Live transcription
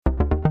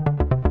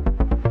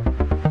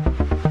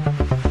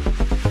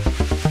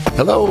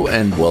Hello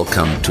and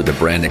welcome to the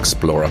Brand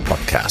Explorer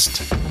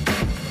podcast.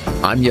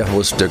 I'm your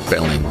host, Dirk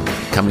Belling,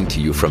 coming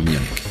to you from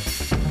Munich.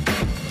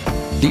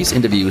 These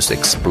interviews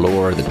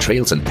explore the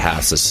trails and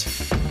passes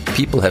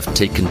people have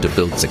taken to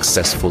build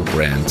successful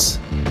brands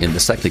in the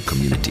cycling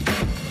community.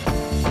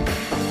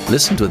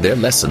 Listen to their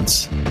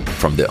lessons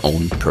from their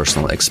own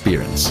personal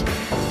experience.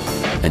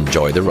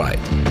 Enjoy the ride.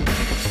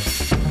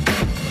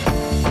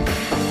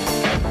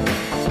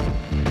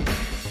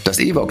 Das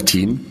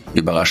EVOC-Team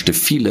überraschte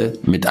viele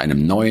mit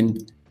einem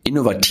neuen,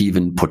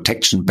 innovativen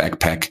Protection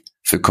Backpack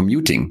für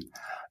Commuting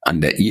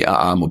an der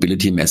IAA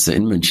Mobility Messe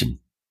in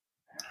München.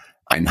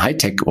 Ein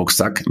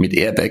Hightech-Rucksack mit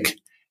Airbag,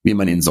 wie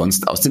man ihn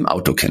sonst aus dem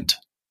Auto kennt.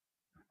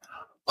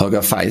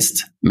 Holger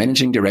Feist,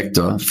 Managing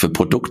Director für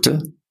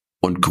Produkte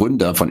und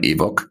Gründer von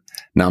EVOC,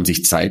 nahm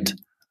sich Zeit,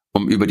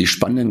 um über die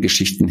spannenden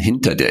Geschichten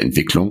hinter der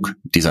Entwicklung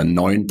dieser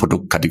neuen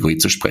Produktkategorie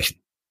zu sprechen.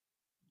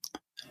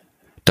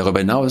 Darüber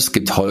hinaus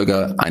gibt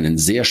Holger einen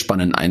sehr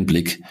spannenden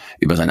Einblick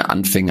über seine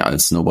Anfänge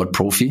als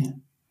Snowboard-Profi,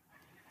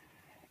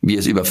 wie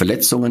es über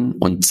Verletzungen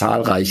und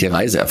zahlreiche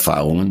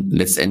Reiseerfahrungen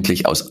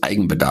letztendlich aus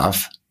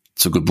Eigenbedarf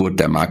zur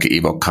Geburt der Marke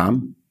EVOC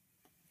kam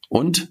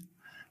und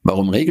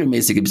warum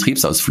regelmäßige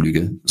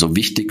Betriebsausflüge so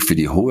wichtig für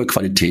die hohe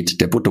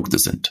Qualität der Produkte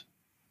sind.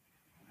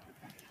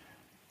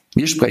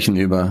 Wir sprechen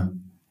über,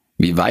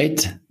 wie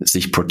weit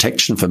sich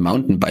Protection für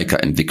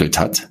Mountainbiker entwickelt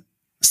hat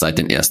seit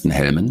den ersten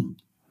Helmen,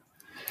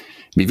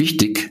 wie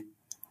wichtig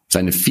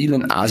seine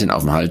vielen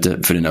Asienaufenthalte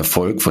für den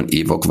Erfolg von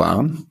EVOC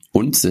waren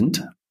und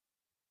sind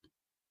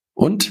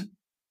und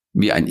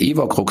wie ein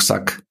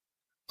EVOC-Rucksack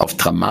auf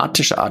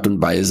dramatische Art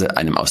und Weise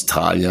einem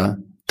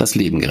Australier das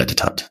Leben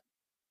gerettet hat.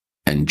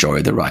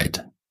 Enjoy the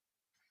ride.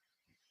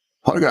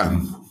 Holger,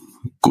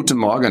 guten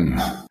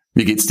Morgen.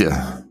 Wie geht's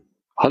dir?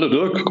 Hallo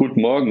Dirk,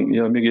 guten Morgen.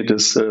 Ja, mir geht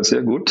es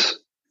sehr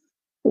gut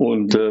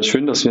und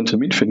schön, dass wir einen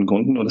Termin finden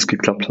konnten und es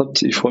geklappt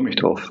hat. Ich freue mich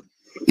drauf.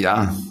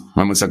 Ja,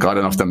 wir haben uns ja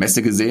gerade auf der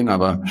Messe gesehen,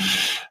 aber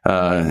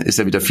ist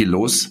ja wieder viel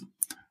los.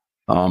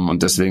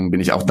 Und deswegen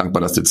bin ich auch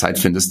dankbar, dass du Zeit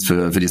findest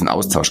für diesen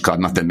Austausch,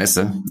 gerade nach der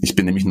Messe. Ich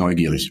bin nämlich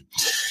neugierig.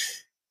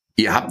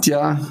 Ihr habt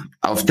ja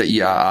auf der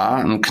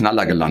IAA einen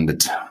Knaller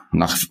gelandet.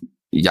 Nach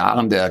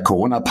Jahren der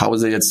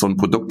Corona-Pause jetzt so ein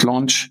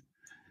Produktlaunch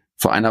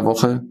vor einer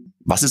Woche.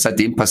 Was ist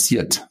seitdem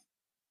passiert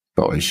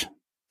bei euch?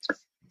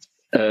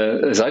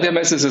 Seit der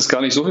Messe ist es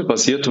gar nicht so viel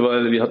passiert,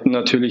 weil wir hatten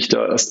natürlich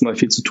da erstmal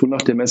viel zu tun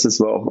nach der Messe. Es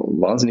war auch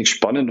wahnsinnig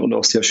spannend und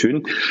auch sehr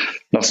schön,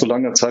 nach so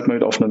langer Zeit mal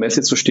wieder auf einer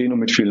Messe zu stehen und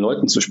mit vielen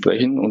Leuten zu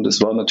sprechen. Und es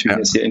war natürlich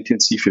eine sehr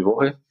intensive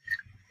Woche.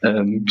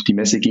 Die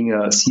Messe ging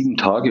ja 7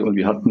 Tage und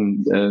wir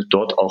hatten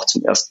dort auch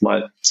zum ersten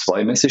Mal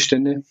 2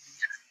 Messestände.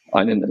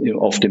 Einen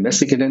auf dem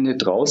Messegelände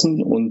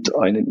draußen und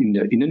einen in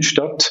der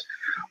Innenstadt.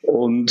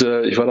 Und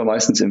ich war da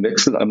meistens im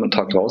Wechsel, einmal einen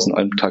Tag draußen,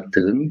 einen Tag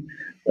drin.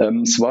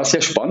 Es war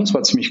sehr spannend, es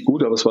war ziemlich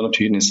gut, aber es war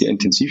natürlich eine sehr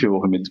intensive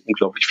Woche mit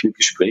unglaublich viel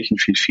Gesprächen,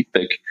 viel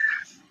Feedback.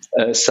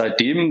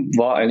 Seitdem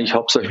war eigentlich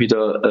hauptsächlich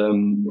wieder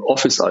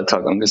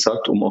Office-Alltag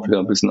angesagt, um auch wieder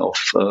ein bisschen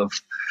auf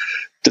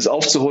das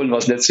aufzuholen,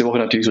 was letzte Woche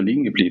natürlich so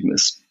liegen geblieben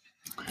ist.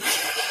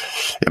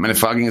 Ja, meine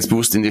Frage ging jetzt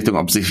bewusst in die Richtung,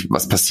 ob sich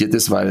was passiert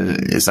ist,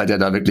 weil ihr seid ja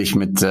da wirklich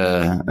mit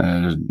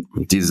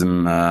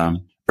diesem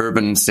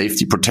Urban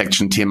Safety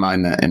Protection Thema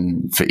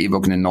für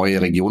EVOC eine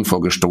neue Region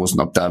vorgestoßen,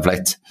 ob da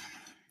vielleicht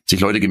sich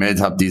Leute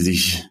gemeldet habt,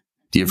 die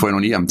ihr vorher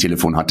noch nie am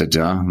Telefon hattet,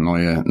 ja,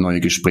 neue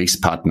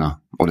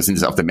Gesprächspartner. Oder sind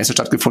es auf der Messe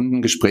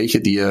stattgefunden,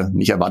 Gespräche, die ihr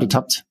nicht erwartet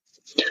habt?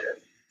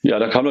 Ja,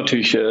 da kam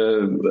natürlich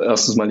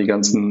erstens mal die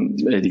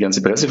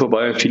ganze Presse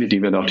vorbei, viele,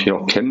 die wir natürlich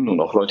auch kennen und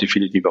auch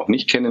viele, die wir auch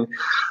nicht kennen.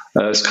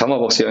 Es kamen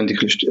aber auch sehr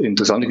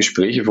interessante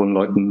Gespräche von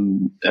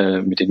Leuten,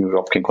 mit denen wir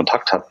überhaupt keinen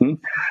Kontakt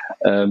hatten.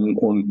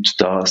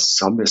 Und das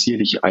haben wir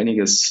sicherlich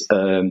einiges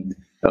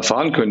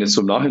erfahren können. Jetzt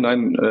im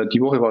Nachhinein, die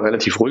Woche war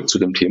relativ ruhig zu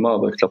dem Thema,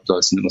 aber ich glaube, da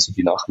sind immer so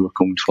die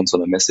Nachwirkungen von so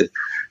einer Messe,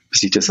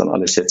 bis sich das dann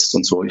alles setzt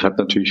und so. Ich habe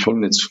natürlich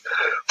schon jetzt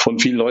von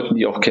vielen Leuten,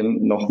 die auch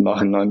kennen, noch im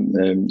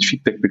Nachhinein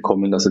Feedback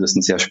bekommen, dass sie das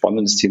ein sehr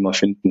spannendes Thema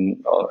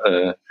finden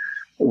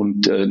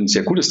und ein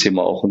sehr gutes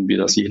Thema auch und wir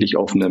da sicherlich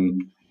auf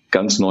einem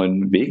ganz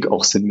neuen Weg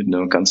auch sind mit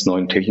einer ganz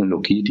neuen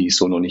Technologie, die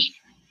so noch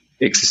nicht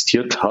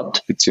existiert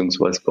hat,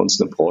 beziehungsweise bei uns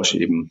in der Branche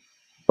eben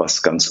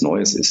was ganz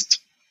Neues ist.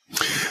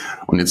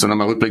 Und jetzt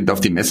nochmal rückblickend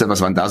auf die Messe, was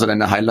waren da so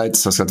deine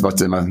Highlights? Was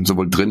warst du immer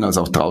sowohl drin als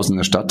auch draußen in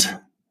der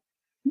Stadt?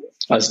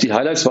 Also die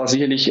Highlights war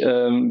sicherlich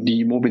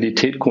die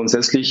Mobilität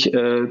grundsätzlich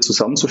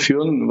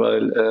zusammenzuführen,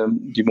 weil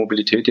die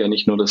Mobilität ja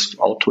nicht nur das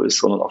Auto ist,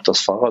 sondern auch das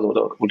Fahrrad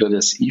oder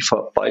das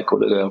E-Bike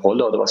oder der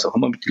Roller oder was auch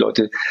immer die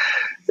Leute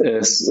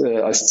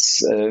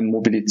als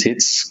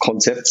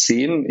Mobilitätskonzept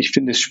sehen. Ich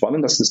finde es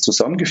spannend, dass das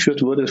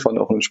zusammengeführt wurde. Ich fand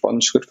auch einen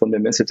spannenden Schritt von der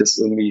Messe, das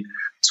irgendwie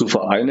zu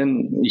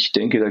vereinen. Ich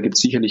denke, da gibt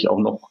es sicherlich auch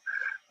noch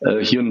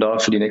hier und da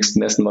für die nächsten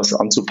Messen was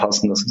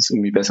anzupassen, dass es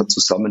irgendwie besser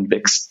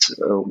zusammenwächst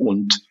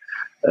und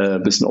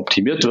ein bisschen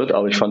optimiert wird.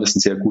 Aber ich fand es einen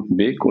sehr guten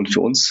Weg. Und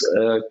für uns,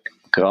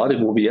 gerade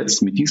wo wir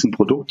jetzt mit diesem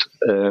Produkt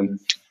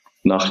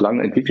nach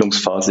langer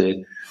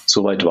Entwicklungsphase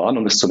so weit waren,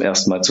 um es zum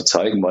ersten Mal zu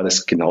zeigen, war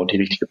das genau die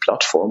richtige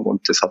Plattform.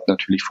 Und das hat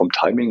natürlich vom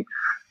Timing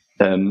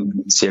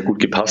sehr gut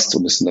gepasst.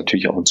 Und es ist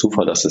natürlich auch ein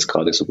Zufall, dass das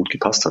gerade so gut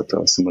gepasst hat.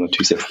 Da sind wir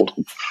natürlich sehr froh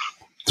drum.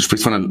 Du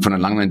sprichst von einer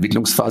langen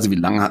Entwicklungsphase. Wie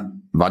lange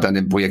war da an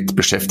dem Projekt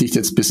beschäftigt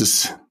jetzt, bis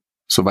es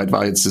soweit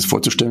war, jetzt das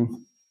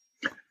vorzustellen?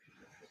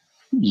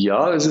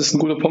 Ja, es ist ein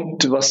guter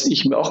Punkt, was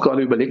ich mir auch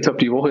gerade überlegt habe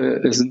die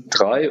Woche. Es sind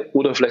 3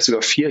 oder vielleicht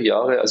sogar 4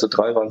 Jahre, also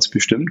 3 waren es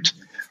bestimmt.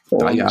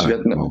 Und 3 Jahre.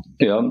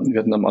 wir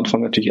hatten am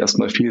Anfang natürlich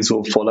erstmal viel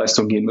so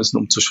Vorleistung gehen müssen,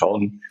 um zu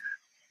schauen,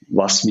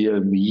 was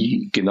wir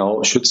wie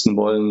genau schützen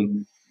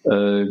wollen,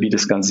 wie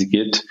das Ganze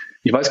geht.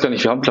 Ich weiß gar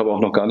nicht, wir haben glaube ich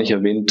auch noch gar nicht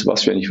erwähnt,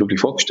 was wir eigentlich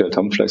wirklich vorgestellt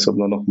haben. Vielleicht sollten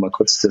wir noch mal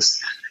kurz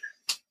das...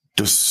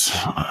 Das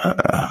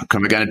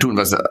können wir gerne tun.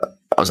 Was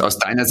aus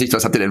deiner Sicht,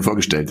 was habt ihr denn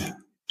vorgestellt?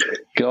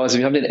 Genau, also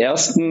wir haben den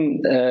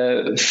ersten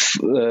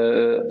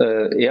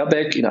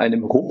Airbag in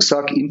einem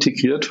Rucksack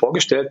integriert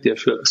vorgestellt, der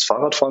für das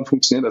Fahrradfahren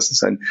funktioniert. Das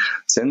ist ein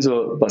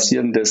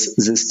sensorbasierendes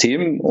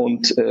System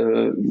und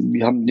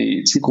wir haben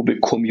die Zielgruppe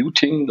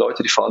Commuting,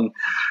 Leute, die fahren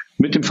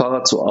mit dem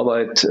Fahrrad zur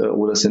Arbeit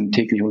oder sind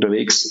täglich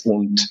unterwegs,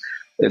 und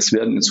es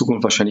werden in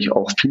Zukunft wahrscheinlich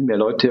auch viel mehr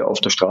Leute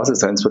auf der Straße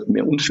sein. Es wird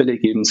mehr Unfälle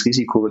geben, das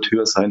Risiko wird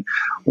höher sein,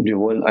 und wir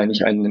wollen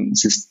eigentlich ein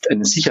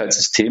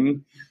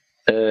Sicherheitssystem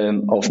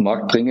auf den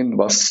Markt bringen,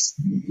 was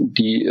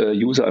die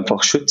User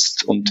einfach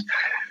schützt. Und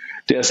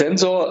der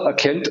Sensor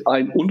erkennt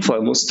ein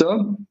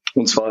Unfallmuster,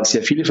 und zwar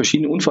sehr viele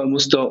verschiedene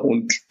Unfallmuster,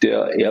 und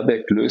der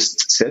Airbag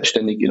löst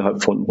selbstständig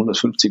innerhalb von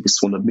 150 bis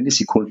 200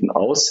 Millisekunden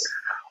aus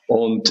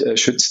und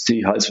schützt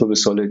die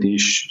Halswirbelsäule, die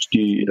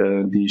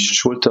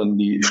Schultern,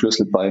 die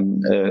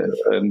Schlüsselbeine,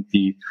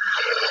 die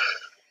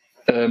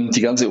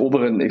ganze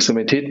oberen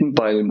Extremitäten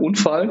bei einem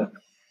Unfall,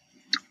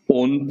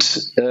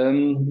 und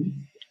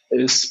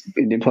ist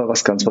in dem Fall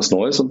was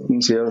Neues und ein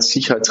sehr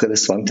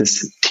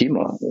sicherheitsrelevantes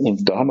Thema.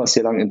 Und da haben wir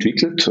sehr lange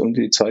entwickelt, und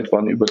die Zeit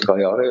waren über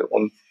 3 Jahre,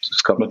 und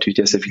es gab natürlich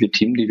sehr viele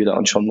Themen, die wir da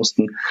anschauen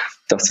mussten,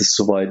 dass es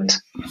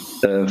soweit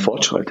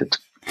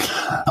fortschreitet.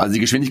 Also die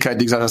Geschwindigkeit,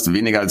 die gesagt hast,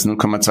 weniger als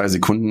 0,2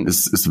 Sekunden,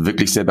 ist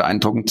wirklich sehr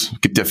beeindruckend.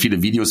 Gibt ja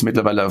viele Videos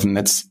mittlerweile auf dem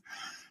Netz,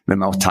 wenn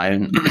wir auch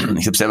teilen.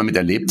 Ich habe es selber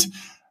miterlebt.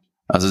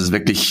 Also es ist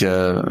wirklich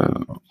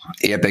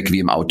Airbag wie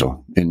im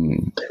Auto,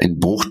 in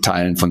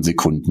Bruchteilen von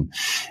Sekunden.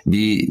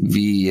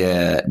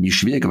 Wie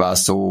schwierig war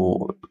es,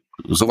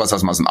 sowas,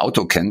 was man aus dem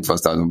Auto kennt,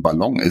 was da so ein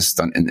Ballon ist,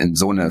 dann in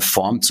so eine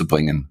Form zu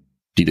bringen,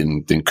 die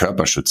den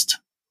Körper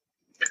schützt?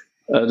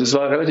 Das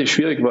war relativ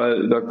schwierig,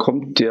 weil da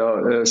kommt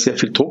ja sehr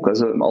viel Druck.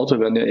 Also im Auto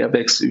werden ja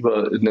Airbags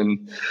über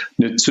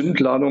eine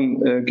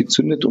Zündladung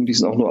gezündet, und die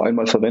sind auch nur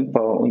einmal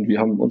verwendbar. Und wir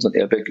haben unseren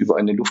Airbag über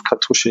eine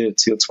Luftkartusche,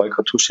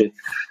 CO2-Kartusche,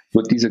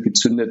 wird dieser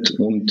gezündet,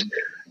 und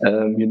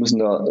wir müssen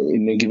da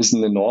in einer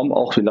gewissen Norm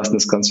auch, wir lassen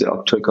das Ganze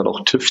aktuell gerade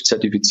auch TÜV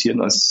zertifizieren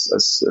als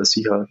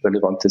sicher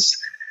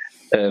relevantes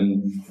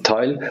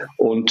Teil.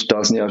 Und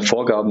da sind ja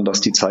Vorgaben, dass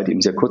die Zeit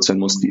eben sehr kurz sein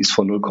muss. Die ist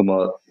von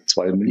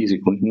 0,2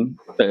 Millisekunden,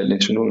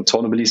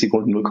 200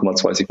 Millisekunden,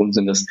 0,2 Sekunden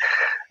sind das,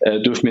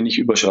 dürfen wir nicht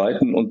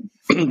überschreiten. Und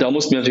da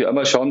mussten wir natürlich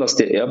einmal schauen, dass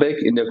der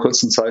Airbag in der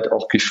kurzen Zeit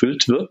auch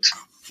gefüllt wird,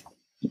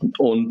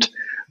 und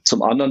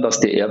zum anderen,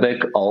 dass der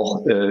Airbag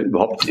auch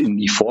überhaupt in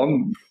die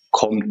Form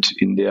kommt,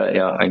 in der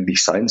er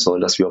eigentlich sein soll,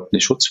 dass wir überhaupt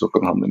eine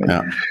Schutzwirkung haben.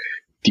 Ja.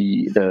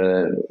 Die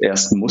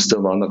ersten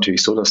Muster waren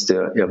natürlich so, dass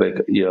der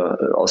Airbag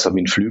eher aussah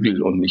wie ein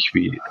Flügel und nicht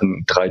wie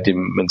ein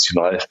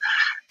dreidimensional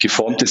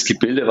geformtes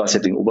Gebilde, was ja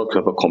den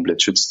Oberkörper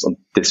komplett schützt. Und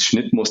das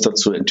Schnittmuster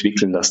zu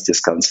entwickeln, dass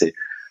das Ganze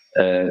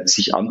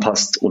sich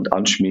anpasst und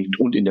anschmiegt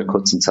und in der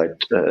kurzen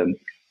Zeit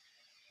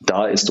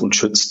da ist und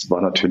schützt,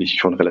 war natürlich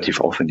schon relativ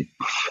aufwendig.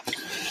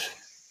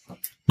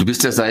 Du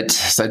bist ja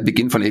seit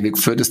Beginn von EVOC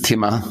für das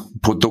Thema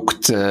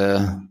Produkt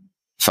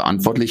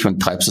verantwortlich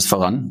und treibst es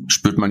voran,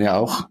 spürt man ja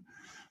auch.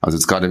 Also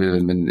jetzt gerade,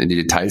 wenn du in die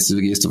Details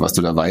gehst und was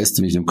du da weißt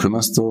und dich darum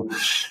kümmerst, so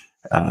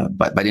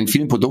bei den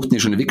vielen Produkten, die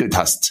du schon entwickelt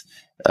hast,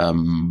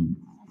 wenn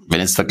du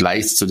es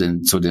vergleichst zu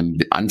den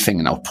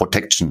Anfängen, auch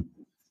Protektion,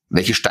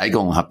 welche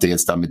Steigerung habt ihr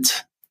jetzt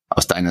damit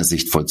aus deiner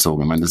Sicht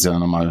vollzogen? Ich meine, das ist ja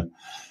nochmal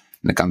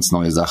eine ganz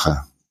neue Sache.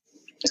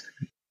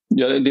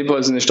 Ja, in dem Fall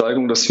ist eine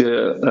Steigerung, dass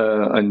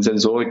wir ein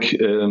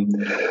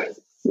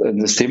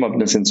System haben,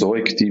 eine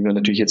Sensorik, die wir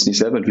natürlich jetzt nicht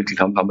selber entwickelt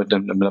haben mit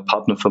einer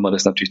Partnerfirma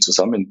das natürlich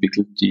zusammen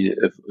entwickelt, die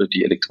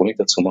Elektronik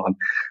dazu machen.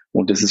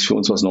 Und das ist für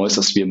uns was Neues,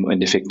 dass wir im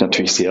Endeffekt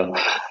natürlich sehr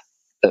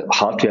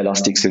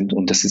hardwarelastig sind,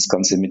 und das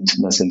Ganze mit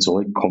einer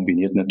Sensorik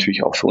kombiniert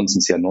natürlich auch für uns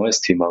ein sehr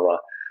neues Thema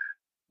war.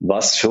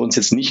 Was für uns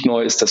jetzt nicht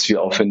neu ist, dass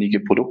wir aufwendige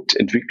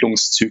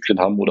Produktentwicklungszyklen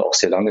haben oder auch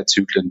sehr lange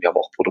Zyklen. Wir haben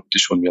auch Produkte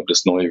schon, wir haben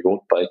das neue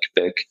Roadbike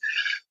Bag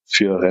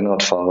für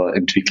Rennradfahrer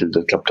entwickelt.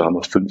 Ich glaube, da haben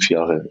wir 5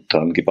 Jahre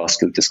dran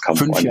gebastelt. Das kam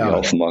vor einem Jahr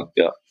auf den Markt.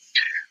 Ja.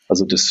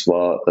 Also das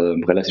war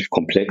relativ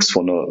komplex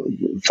von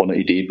der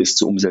Idee bis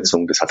zur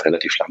Umsetzung. Das hat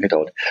relativ lange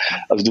gedauert.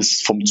 Also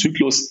das vom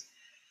Zyklus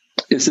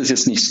ist es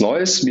jetzt nichts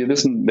Neues. Wir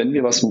wissen, wenn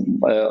wir was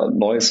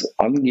Neues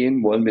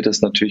angehen, wollen wir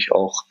das natürlich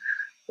auch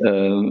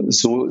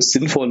so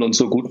sinnvoll und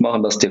so gut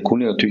machen, dass der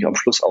Kunde natürlich am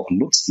Schluss auch einen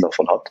Nutzen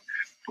davon hat.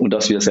 Und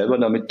dass wir selber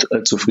damit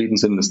zufrieden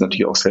sind, ist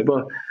natürlich auch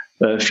selber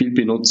viel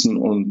benutzen,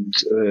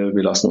 und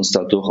wir lassen uns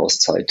da durchaus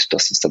Zeit,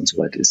 dass es dann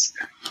soweit ist.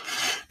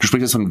 Du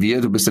sprichst jetzt von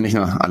wir, du bist ja nicht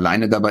nur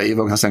alleine dabei,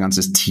 EVOC, hast ja ein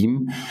ganzes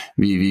Team.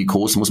 Wie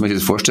groß muss man sich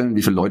das vorstellen?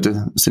 Wie viele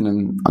Leute sind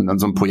denn an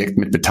so einem Projekt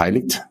mit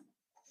beteiligt?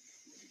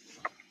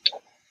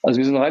 Also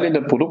wir sind rein in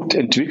der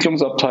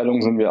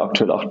Produktentwicklungsabteilung, sind wir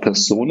aktuell 8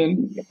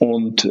 Personen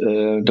und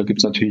da gibt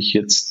es natürlich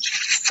jetzt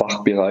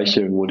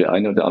Fachbereiche, wo der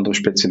eine oder andere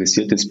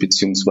spezialisiert ist,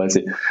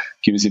 beziehungsweise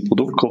gewisse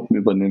Produktgruppen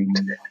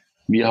übernimmt.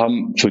 Wir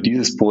haben für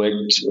dieses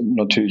Projekt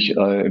natürlich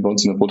bei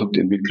uns in der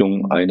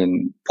Produktentwicklung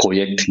einen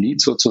Projektlead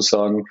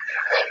sozusagen.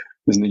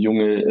 Das ist eine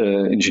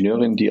junge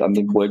Ingenieurin, die an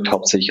dem Projekt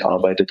hauptsächlich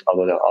arbeitet,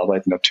 aber da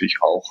arbeitet natürlich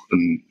auch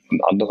ein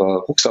anderer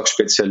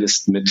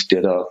Rucksackspezialist mit,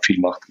 der da viel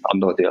macht, ein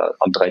anderer, der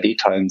an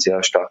 3D-Teilen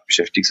sehr stark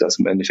beschäftigt ist.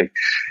 Also im Endeffekt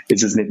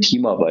ist es eine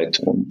Teamarbeit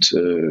und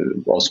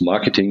aus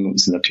Marketing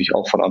sind natürlich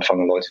auch von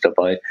Anfang an Leute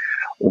dabei,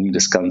 um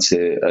das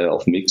Ganze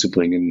auf den Weg zu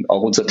bringen.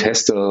 Auch unser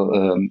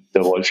Tester,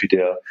 der Wolfi,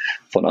 der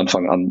von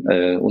Anfang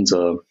an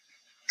unser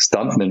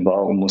Stuntman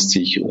war und musste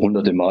sich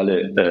hunderte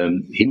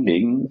Male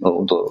hinlegen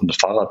und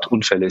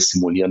Fahrradunfälle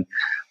simulieren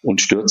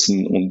und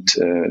stürzen und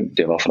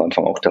der war von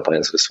Anfang auch dabei.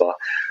 Also es war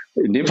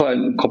in dem Fall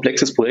ein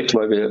komplexes Projekt,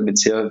 weil wir mit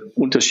sehr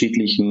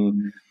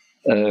unterschiedlichen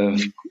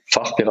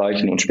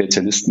Fachbereichen und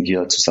Spezialisten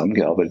hier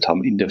zusammengearbeitet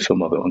haben in der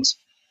Firma bei uns.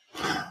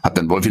 Hat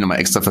dann Wolfi nochmal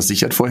extra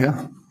versichert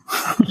vorher?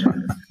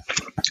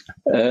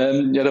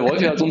 Der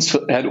Wolfi hat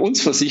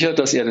uns versichert,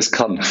 dass er das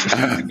kann.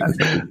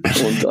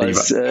 Und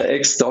als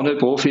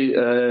Ex-Downhill-Profi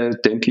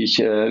denke ich,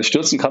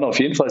 stürzen kann er auf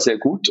jeden Fall sehr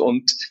gut.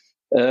 Und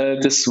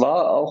das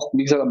war auch,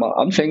 wie gesagt, mal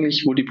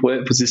anfänglich, wo die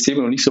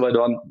Systeme noch nicht so weit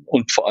waren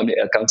und vor allem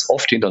er ganz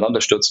oft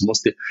hintereinander stürzen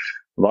musste,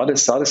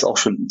 sah das auch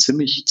schon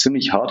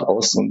ziemlich hart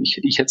aus und ich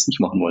hätte es nicht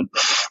machen wollen.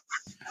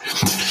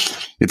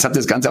 Jetzt habt ihr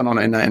das Ganze auch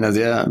noch in einer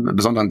sehr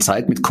besonderen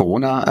Zeit mit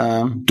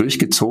Corona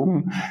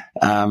durchgezogen.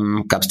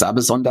 Gab es da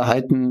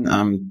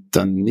Besonderheiten,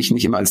 dann nicht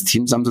immer als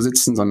Team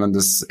zusammenzusitzen, sondern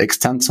das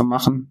extern zu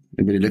machen,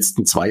 über die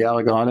letzten 2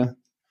 Jahre gerade?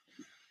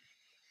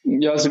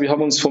 Ja, also wir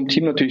haben uns vom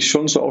Team natürlich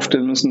schon so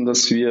aufstellen müssen,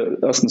 dass wir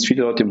erstens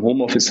viele Leute im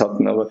Homeoffice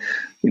hatten, aber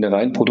in der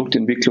reinen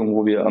Produktentwicklung,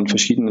 wo wir an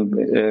verschiedenen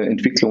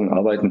Entwicklungen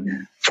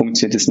arbeiten,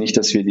 funktioniert es nicht,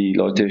 dass wir die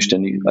Leute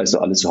ständig, also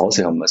alle zu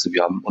Hause haben. Also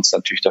wir haben uns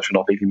natürlich da schon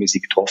auch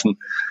regelmäßig getroffen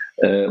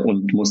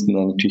und mussten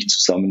dann natürlich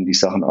zusammen die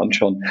Sachen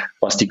anschauen.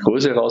 Was die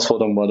größte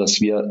Herausforderung war, dass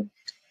wir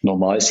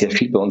normal sehr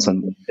viel bei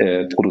unseren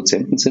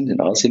Produzenten sind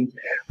in Asien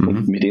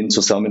und mit denen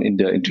zusammen in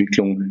der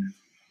Entwicklung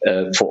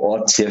vor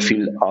Ort sehr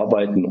viel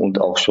arbeiten und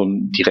auch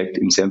schon direkt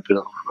im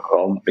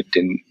Sample-Raum mit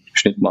den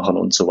Schnittmachern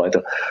und so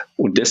weiter.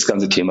 Und das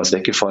ganze Thema ist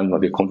weggefallen,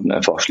 weil wir konnten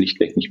einfach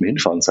schlichtweg nicht mehr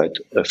hinfahren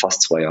seit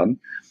fast 2 Jahren.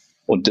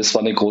 Und das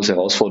war eine große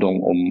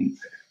Herausforderung, um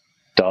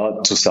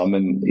da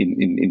zusammen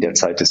in der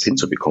Zeit das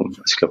hinzubekommen.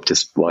 Also ich glaube,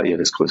 das war eher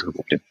das größere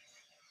Problem.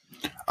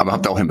 Aber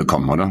habt ihr auch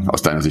hinbekommen, oder?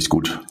 Aus deiner Sicht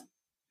gut?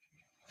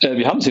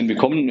 Wir haben es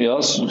hinbekommen, ja,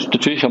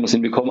 natürlich haben wir es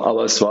hinbekommen,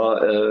 aber es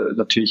war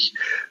natürlich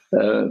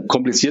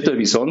komplizierter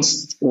wie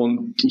sonst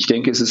und ich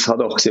denke, es hat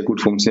auch sehr gut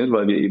funktioniert,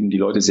 weil wir eben die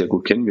Leute sehr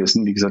gut kennen. Wir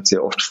sind, wie gesagt,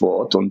 sehr oft vor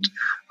Ort und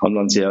haben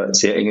dann sehr,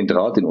 sehr engen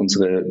Draht in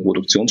unsere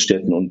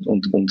Produktionsstätten und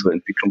unsere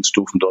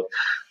Entwicklungsstufen dort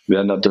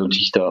werden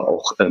natürlich da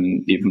auch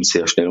eben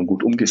sehr schnell und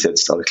gut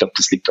umgesetzt. Aber ich glaube,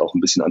 das liegt auch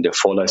ein bisschen an der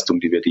Vorleistung,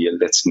 die wir die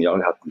letzten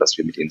Jahre hatten, dass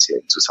wir mit ihnen sehr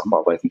eng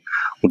zusammenarbeiten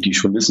und die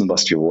schon wissen,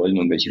 was wir wollen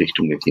und welche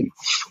Richtung wir gehen.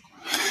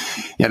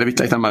 Ja, da will ich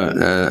gleich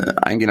nochmal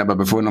eingehen, aber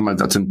bevor wir nochmal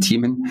zum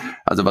Team hin.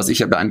 Also was ich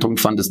ja beeindruckend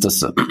fand, ist,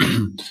 dass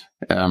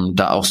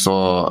da auch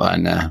so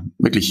eine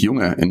wirklich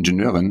junge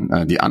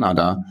Ingenieurin, die Anna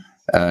da,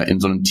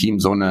 in so einem Team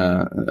so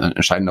eine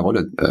entscheidende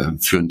Rolle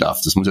führen darf.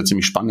 Das muss ja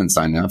ziemlich spannend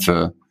sein, ja,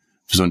 für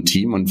so ein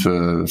Team und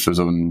für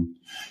so einen,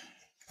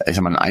 ich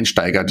sag mal, einen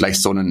Einsteiger gleich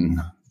so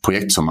ein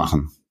Projekt zu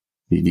machen.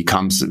 Wie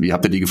kam's? Wie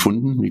habt ihr die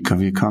gefunden?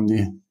 Wie kam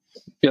die?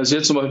 Ja, sie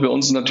hat zum Beispiel bei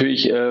uns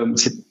natürlich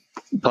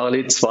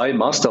parallel 2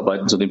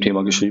 Masterarbeiten zu dem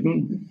Thema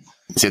geschrieben.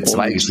 Sie hat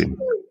 2 geschrieben?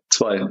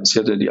 2. Sie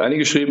hatte die eine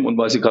geschrieben und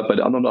weil sie gerade bei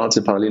der anderen war, hat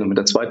sie parallel noch mit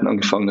der zweiten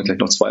angefangen, hat gleich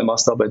noch 2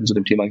 Masterarbeiten zu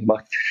dem Thema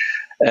gemacht.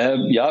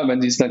 Ja,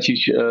 sie ist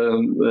natürlich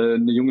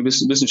eine junge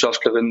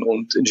Wissenschaftlerin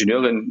und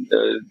Ingenieurin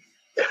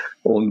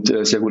und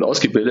sehr gut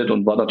ausgebildet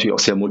und war natürlich auch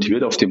sehr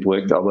motiviert auf dem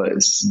Projekt, aber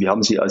wir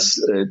haben sie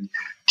als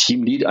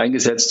Teamlead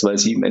eingesetzt, weil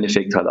sie im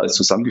Endeffekt halt alles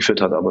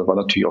zusammengeführt hat, aber war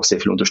natürlich auch sehr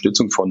viel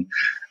Unterstützung von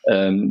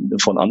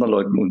anderen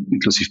Leuten und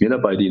inklusive mir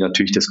dabei, die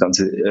natürlich das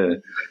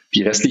Ganze,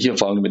 die restliche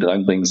Erfahrung mit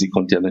reinbringen. Sie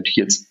konnte ja natürlich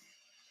jetzt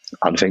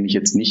anfänglich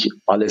jetzt nicht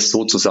alles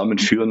so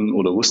zusammenführen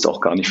oder wusste auch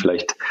gar nicht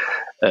vielleicht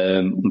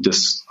und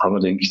das haben wir,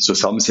 denke ich,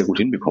 zusammen sehr gut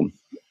hinbekommen.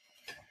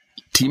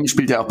 Team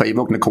spielt ja auch bei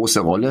EVOC eine große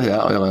Rolle.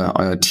 Ja,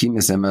 euer Team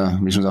ist ja immer,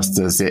 wie schon sagst,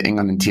 sehr eng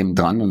an den Themen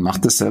dran und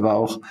macht das selber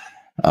auch.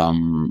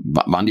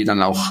 Waren die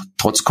dann auch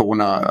trotz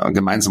Corona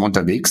gemeinsam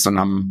unterwegs und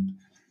haben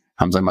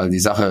sagen wir mal, die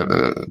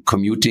Sache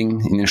Commuting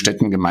in den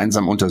Städten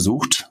gemeinsam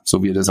untersucht,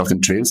 so wie ihr das auf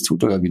den Trails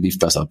tut, oder wie lief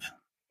das ab?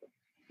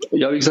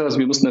 Ja, wie gesagt, also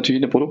wir mussten natürlich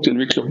in der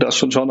Produktentwicklung da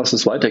schon schauen, dass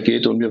es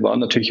weitergeht und wir waren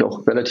natürlich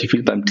auch relativ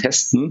viel beim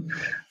Testen.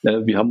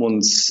 Wir haben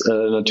uns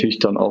natürlich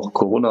dann auch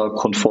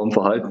Corona-konform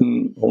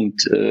verhalten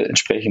und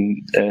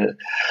entsprechend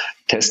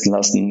testen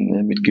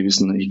lassen mit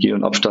gewissen Hygiene-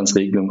 und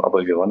Abstandsregelungen,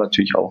 aber wir waren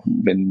natürlich auch,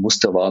 wenn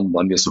Muster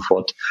waren wir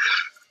sofort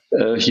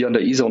hier an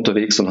der Isar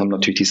unterwegs und haben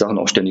natürlich die Sachen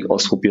auch ständig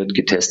ausprobiert,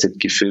 getestet,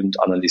 gefilmt,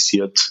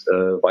 analysiert,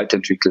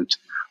 weiterentwickelt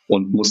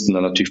und mussten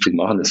dann natürlich viel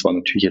machen. Das war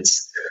natürlich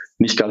jetzt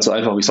nicht ganz so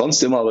einfach wie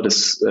sonst immer, aber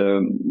das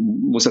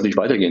muss natürlich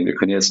weitergehen. Wir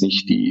können jetzt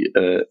nicht die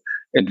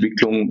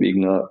Entwicklung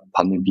wegen einer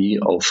Pandemie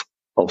auf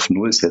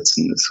Null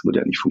setzen. Das würde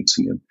ja nicht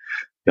funktionieren.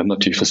 Wir haben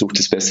natürlich versucht,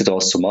 das Beste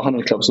daraus zu machen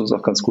und ich glaube, es ist uns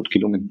auch ganz gut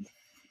gelungen.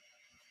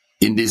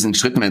 In diesen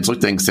Schritten, wenn du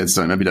zurückdenkst, jetzt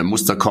so immer wieder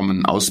Muster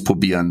kommen,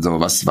 ausprobieren,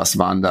 so was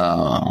waren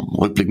da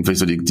rückblickend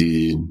vielleicht so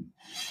die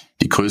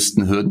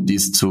größten Hürden, die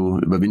es zu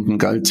überwinden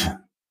galt?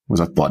 Wo man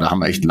sagt, da haben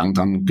wir echt lang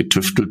dran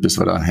getüftelt, bis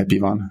wir da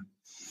happy waren?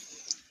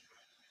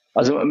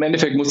 Also im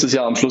Endeffekt muss es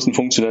ja am Schluss ein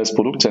funktionelles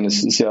Produkt sein.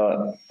 Es ist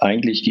ja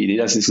eigentlich die Idee,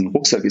 dass es ein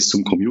Rucksack ist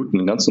zum Commuten.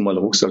 Ein ganz normaler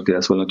Rucksack,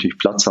 der soll natürlich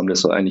Platz haben, der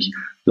soll eigentlich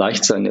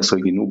leicht sein, der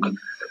soll genug.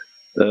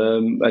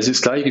 Also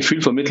das gleiche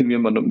Gefühl vermitteln, wie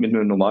man mit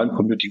einem normalen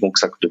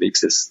Commuting-Rucksack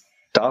unterwegs ist.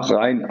 Da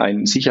rein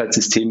ein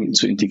Sicherheitssystem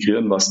zu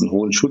integrieren, was einen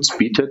hohen Schutz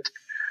bietet,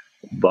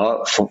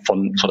 war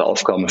von der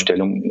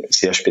Aufgabenstellung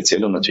sehr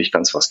speziell und natürlich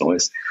ganz was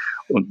Neues.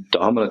 Und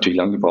da haben wir natürlich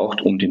lange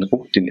gebraucht, um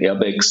den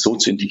Airbag so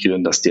zu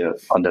integrieren, dass der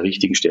an der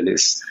richtigen Stelle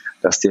ist,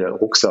 dass der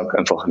Rucksack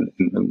einfach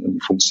ein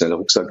funktioneller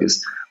Rucksack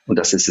ist und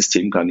dass das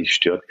System gar nicht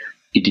stört.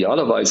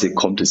 Idealerweise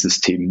kommt das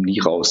System nie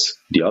raus.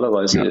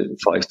 Idealerweise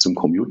fahre ich zum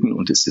Commuten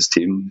und das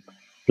System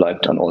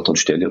bleibt an Ort und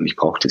Stelle und ich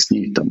brauche das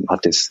nie. Dann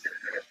hat es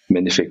im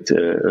Endeffekt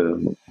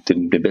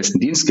den besten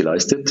Dienst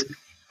geleistet.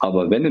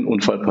 Aber wenn ein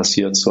Unfall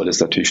passiert, soll es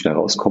natürlich schnell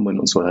rauskommen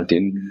und soll halt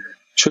den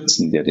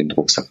schützen, der den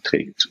Rucksack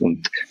trägt.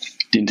 Und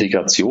die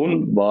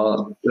Integration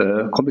war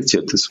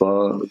kompliziert. Das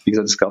war, wie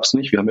gesagt, das gab es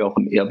nicht. Wir haben ja auch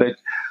einen Airbag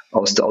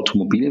aus der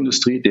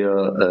Automobilindustrie, der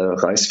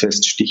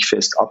reißfest,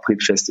 stichfest,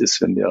 abriebfest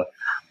ist. Wenn der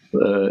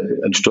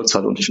einen Sturz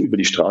hat und über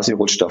die Straße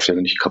rutscht, darf der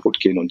nicht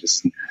kaputt gehen. Und das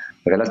ist ein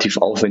relativ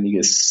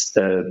aufwendiges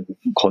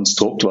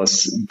Konstrukt,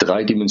 was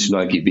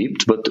dreidimensional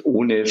gewebt wird,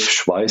 ohne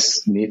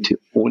Schweißnähte,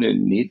 ohne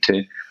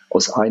Nähte,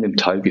 aus einem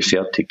Teil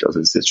gefertigt. Also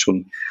es ist jetzt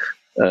schon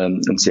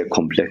ein sehr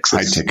komplexes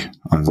Hightech,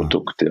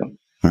 Produkt.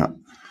 Ja.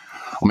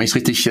 Und wenn ich es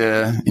richtig in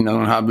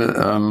Erinnerung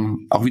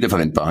habe, auch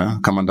wiederverwendbar, ja?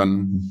 Kann man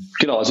dann...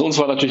 Genau, also uns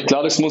war natürlich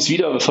klar, das muss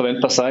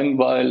wiederverwendbar sein,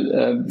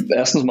 weil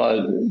erstens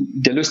mal,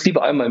 der löst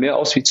lieber einmal mehr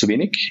aus wie zu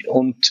wenig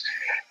und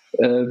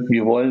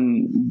wir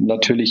wollen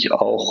natürlich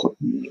auch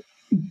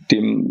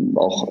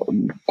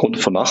Grund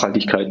von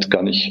Nachhaltigkeit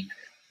gar nicht,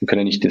 wir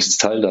können ja nicht das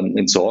Teil dann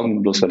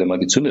entsorgen, bloß weil er mal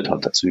gezündet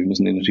hat. Also wir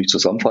müssen den natürlich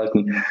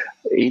zusammenfalten.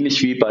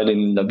 Ähnlich wie bei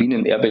den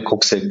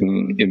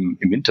Lawinen-Airbag-Rucksäcken im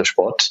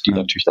Wintersport, die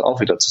natürlich dann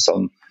auch wieder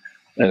zusammen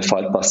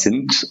faltbar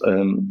sind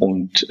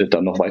und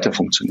dann noch weiter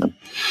funktionieren.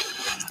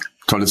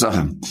 Tolle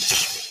Sache.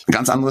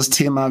 Ganz anderes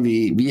Thema.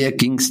 Wie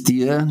ging es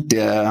dir,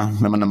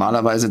 wenn man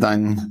normalerweise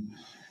deinen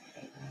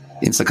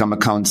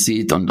Instagram-Account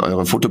sieht und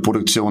eure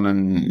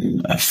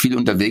Fotoproduktionen viel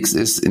unterwegs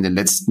ist in den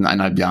letzten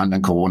 1,5 Jahren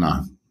dann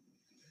Corona?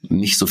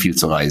 Nicht so viel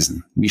zu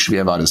reisen. Wie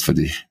schwer war das für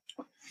dich?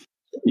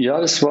 Ja,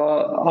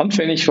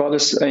 anfänglich war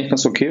das eigentlich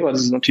ganz okay, weil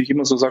es natürlich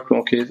immer so sagt,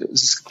 okay,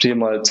 es gibt hier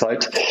mal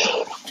Zeit,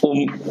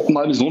 um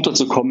mal ein bisschen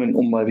runterzukommen,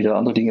 um mal wieder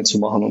andere Dinge zu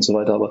machen und so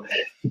weiter. Aber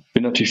ich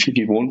bin natürlich viel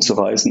gewohnt zu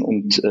reisen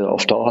und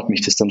auf Dauer hat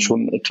mich das dann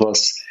schon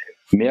etwas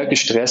mehr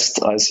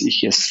gestresst, als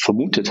ich es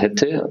vermutet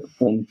hätte.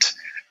 Und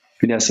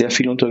bin ja sehr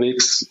viel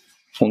unterwegs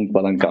und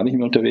war dann gar nicht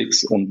mehr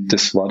unterwegs. Und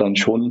das war dann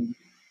schon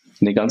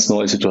eine ganz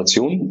neue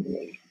Situation.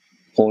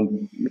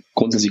 Und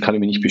grundsätzlich kann ich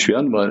mich nicht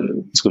beschweren, weil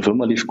unsere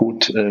Firma lief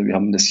gut. Wir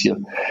haben das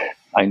hier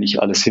eigentlich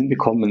alles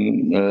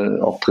hinbekommen.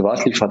 Auch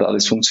privat hat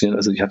alles funktioniert.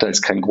 Also ich hatte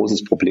jetzt kein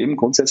großes Problem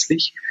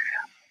grundsätzlich.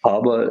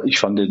 Aber ich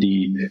fand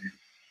die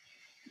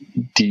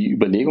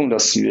Überlegung,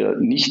 dass wir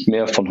nicht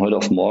mehr von heute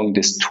auf morgen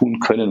das tun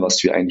können,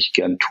 was wir eigentlich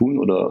gern tun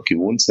oder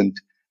gewohnt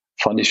sind,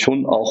 fand ich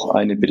schon auch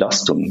eine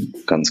Belastung,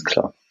 ganz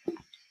klar.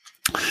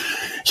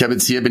 Ich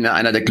bin ja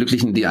einer der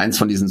Glücklichen, die eins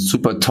von diesen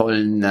super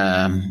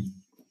tollen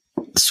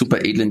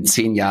super edlen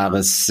 10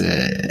 Jahres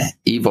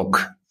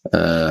EVOC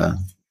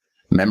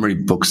Memory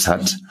Books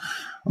hat.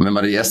 Und wenn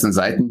man die ersten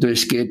Seiten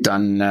durchgeht,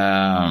 dann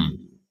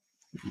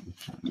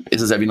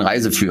ist es ja wie ein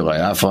Reiseführer,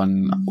 ja,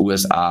 von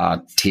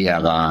USA,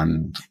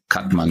 Teheran,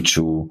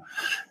 Kathmandu,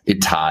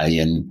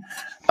 Italien.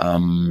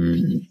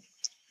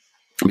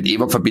 Mit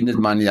EVOC verbindet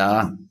man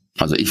ja,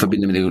 also ich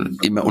verbinde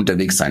mit immer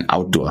unterwegs sein,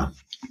 Outdoor.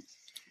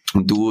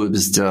 Und du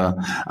bist ja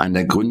einer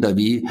der Gründer.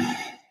 Wie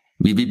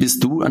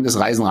bist du an das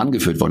Reisen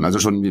rangeführt worden? Also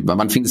schon,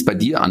 wann fing es bei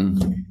dir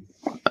an,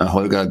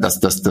 Holger, dass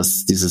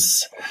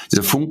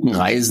dieser Funken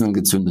Reisen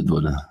gezündet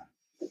wurde?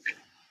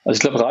 Also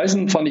ich glaube,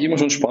 Reisen fand ich immer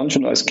schon spannend,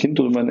 schon als Kind,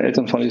 oder meine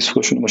Eltern fanden es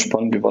früher schon immer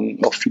spannend. Wir waren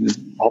auch viel,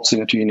 hauptsächlich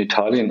natürlich in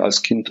Italien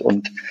als Kind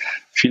und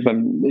viel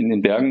in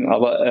den Bergen.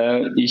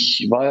 Aber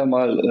ich war ja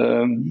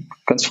mal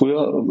ganz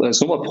früher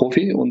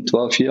Snowboard-Profi und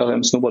war 4 Jahre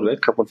im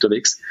Snowboard-Weltcup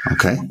unterwegs.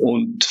 Okay.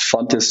 Und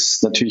fand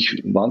es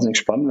natürlich wahnsinnig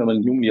spannend, wenn man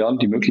in jungen Jahren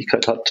die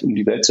Möglichkeit hat, um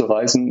die Welt zu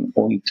reisen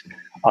und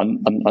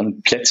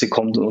an Plätze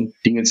kommt und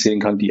Dinge sehen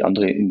kann, die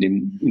andere in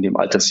dem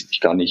Alter sich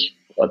gar nicht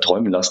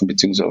träumen lassen,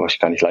 beziehungsweise euch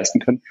gar nicht leisten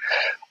können.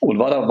 Und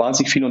war da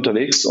wahnsinnig viel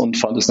unterwegs und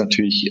fand es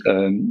natürlich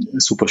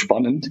super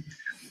spannend.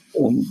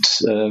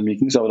 Und mir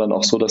ging es aber dann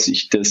auch so, dass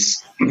ich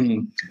das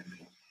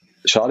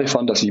schade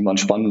fand, dass ich immer an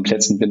spannenden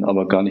Plätzen bin,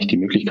 aber gar nicht die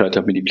Möglichkeit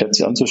habe, mir die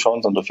Plätze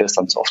anzuschauen, sondern du fährst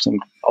dann auf so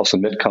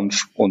einen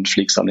Wettkampf und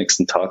fliegst am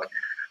nächsten Tag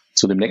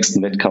zu dem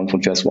nächsten Wettkampf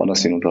und fährst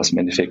woanders hin und du hast im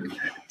Endeffekt,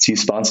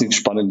 ziehst wahnsinnig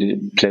spannende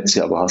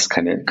Plätze, aber hast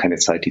keine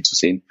Zeit, die zu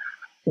sehen.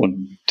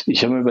 Und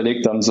ich habe mir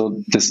überlegt dann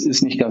so, das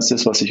ist nicht ganz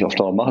das, was ich auf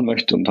Dauer machen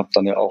möchte und habe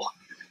dann ja auch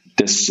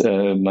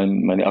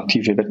meine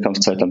aktive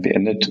Wettkampfzeit dann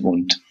beendet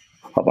und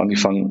habe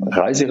angefangen,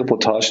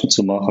 Reisereportagen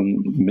zu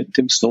machen mit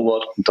dem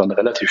Snowboard und dann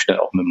relativ schnell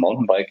auch mit dem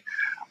Mountainbike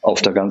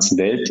auf der ganzen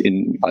Welt,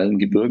 in allen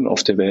Gebirgen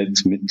auf der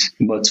Welt,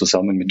 immer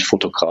zusammen mit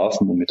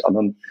Fotografen und mit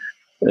anderen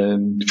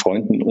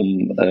Freunden,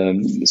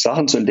 um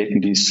Sachen zu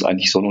entdecken, die es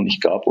eigentlich so noch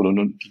nicht gab oder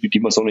nur, die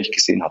man so noch nicht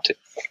gesehen hatte.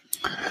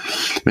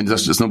 Wenn du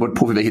sagst,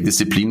 Snowboard-Profi, welche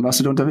Disziplin warst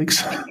du da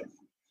unterwegs?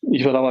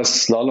 Ich war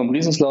damals Slalom,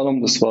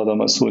 Riesenslalom. Das war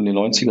damals so in den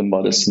 90ern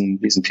war das ein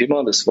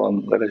Riesenthema. Das war ein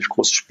relativ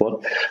großer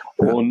Sport.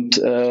 Ja.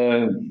 Und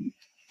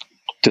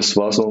das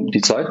war so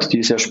die Zeit,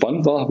 die sehr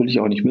spannend war, will ich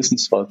auch nicht missen.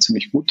 Es war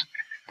ziemlich gut.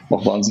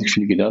 Auch wahnsinnig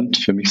viel gelernt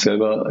für mich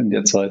selber in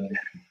der Zeit.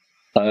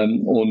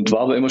 Und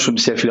war aber immer schon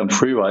sehr viel am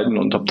Freeriden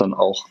und habe dann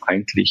auch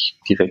eigentlich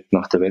direkt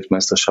nach der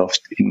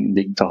Weltmeisterschaft in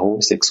Lake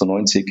Tahoe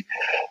 96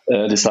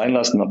 das sein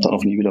lassen, habe dann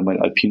auch nie wieder mein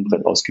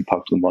Alpinbrett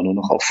ausgepackt und war nur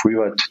noch auf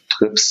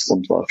Freeride-Trips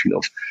und war viel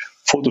auf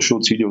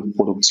Fotoshoots,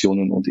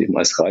 Videoproduktionen und eben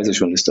als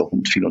Reisejournalist auch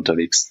viel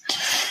unterwegs.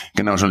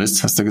 Genau,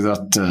 Journalist hast du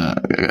gesagt,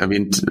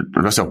 erwähnt,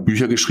 du hast ja auch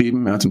Bücher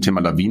geschrieben, ja, zum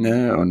Thema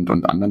Lawine und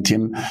anderen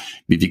Themen.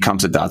 Wie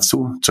kamst du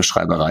dazu, zur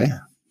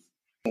Schreiberei?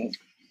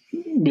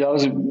 Ja,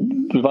 also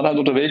wir waren halt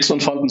unterwegs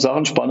und fanden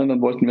Sachen spannend.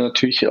 Dann wollten wir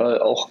natürlich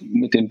auch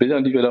mit den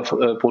Bildern, die wir da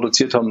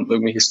produziert haben,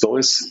 irgendwelche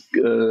Stories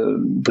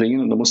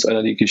bringen. Und da musste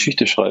einer die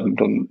Geschichte schreiben.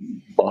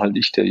 Dann war halt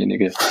ich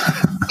derjenige,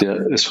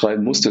 der es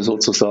schreiben musste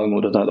sozusagen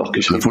oder dann halt auch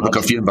geschrieben hat.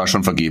 Fotografieren war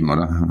schon vergeben,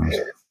 oder?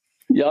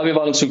 Ja, wir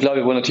waren uns schon klar,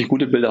 wir wollen natürlich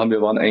gute Bilder haben.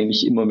 Wir waren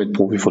eigentlich immer mit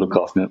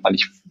Profifotografen.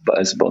 Eigentlich,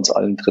 also bei uns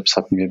allen Trips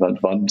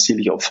waren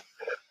ziemlich auf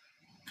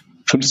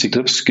 50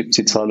 Trips, gibt es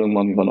die Zahlung,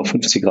 wir waren auf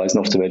 50 Reisen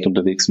auf der Welt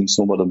unterwegs mit dem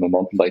Snowboard und mit dem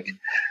Mountainbike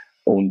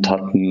und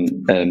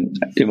hatten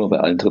immer bei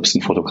allen Trips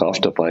einen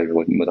Fotograf dabei. Wir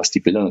wollten immer, dass die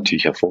Bilder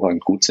natürlich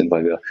hervorragend gut sind,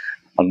 weil wir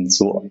an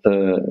so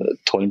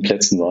tollen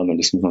Plätzen waren und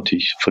das muss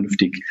natürlich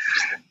vernünftig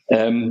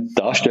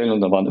darstellen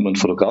und da waren immer ein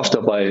Fotograf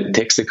dabei.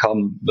 Texte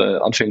kamen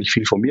anfänglich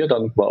viel von mir,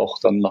 dann war auch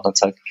dann nach einer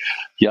Zeit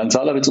Jan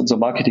Salawitz, unser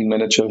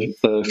Marketingmanager,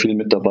 viel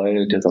mit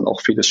dabei, der dann auch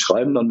vieles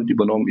Schreiben dann mit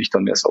übernommen, ich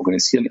dann mehr das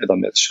Organisieren, er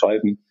dann mehr das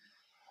Schreiben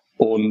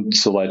und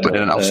so weiter. War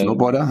der dann auch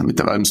Snowboarder?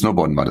 Beim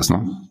Snowboarden war das,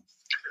 ne?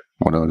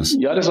 Oder das?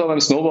 Ja, das war beim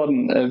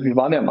Snowboarden. Wir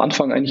waren ja am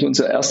Anfang eigentlich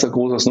unser erster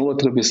großer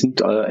Snowboard-Trip. Wir sind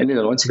Ende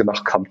der 90er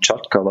nach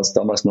Kamtschatka, was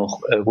damals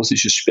noch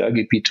russisches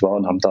Sperrgebiet war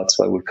und haben da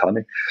 2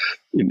 Vulkane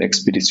im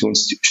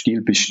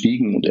Expeditionsstil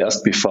bestiegen und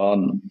erst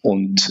befahren.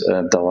 Und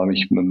da war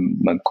ich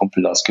mit meinem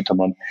Kumpel Lars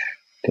Gittermann,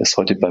 der ist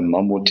heute beim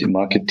Mammut im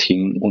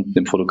Marketing und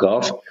dem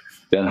Fotograf.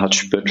 Bernhard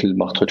Spöttl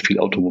macht heute viel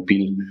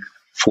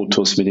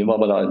Automobilfotos. Mit dem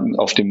waren wir da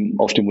auf dem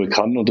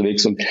Vulkan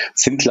unterwegs und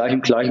sind gleich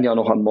im gleichen Jahr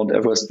noch an Mount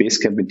Everest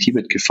Basecamp in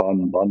Tibet gefahren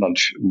und waren dann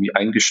irgendwie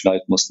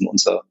eingeschneit, mussten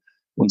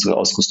unsere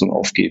Ausrüstung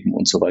aufgeben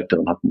und so weiter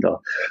und hatten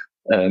da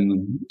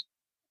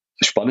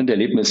spannende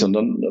Erlebnisse. Und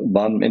dann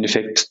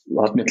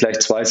hatten wir gleich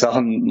 2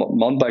 Sachen,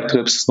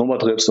 Mountainbike-Trips,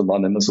 Snowboard-Trips und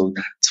waren immer so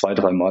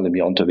 2-3 Mal im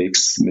Jahr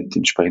unterwegs mit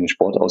entsprechenden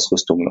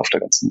Sportausrüstungen auf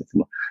der ganzen Welt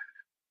immer.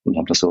 Und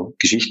haben da so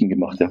Geschichten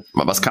gemacht, ja.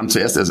 Was kam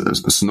zuerst,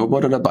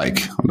 Snowboard oder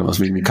Bike? Oder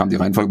wie kam die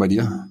Reihenfolge bei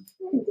dir?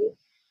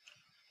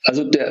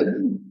 Also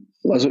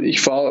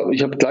ich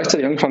habe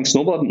gleichzeitig angefangen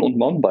Snowboarden und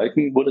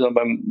Mountainbiken, wurde dann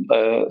beim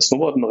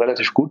Snowboarden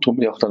relativ gut, darum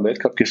bin ich auch dann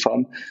Weltcup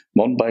gefahren.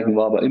 Mountainbiken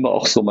war aber immer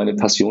auch so meine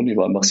Passion, ich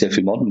war immer sehr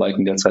viel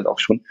Mountainbiken derzeit auch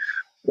schon.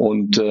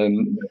 Und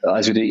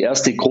als wir die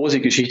erste große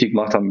Geschichte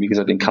gemacht haben, wie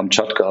gesagt in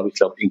Kamtschatka, hatte ich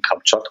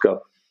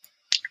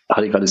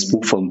gerade das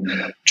Buch von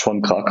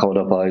John Krakau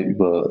dabei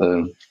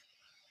über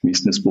wie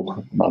ist denn das Buch?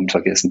 Namen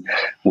vergessen,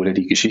 wo er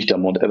die Geschichte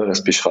am Mount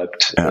Everest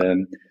beschreibt. Ja.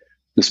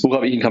 Das Buch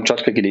habe ich in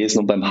Kamtschatka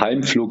gelesen und beim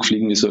Heimflug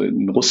fliegen wir so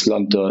in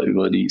Russland da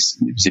über die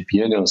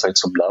Sibirien und halt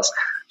zum Glas.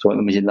 So,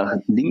 wenn wir hier nach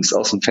links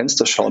aus dem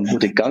Fenster schauen,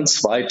 wurde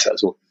ganz weit,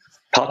 also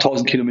ein paar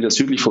tausend Kilometer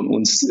südlich von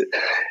uns,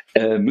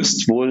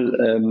 müsste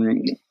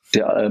wohl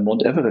der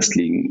Mount Everest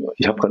liegen.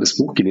 Ich habe gerade das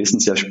Buch gelesen,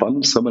 sehr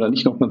spannend, soll man da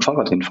nicht noch mit dem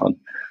Fahrrad hinfahren?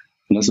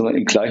 Und dann sind wir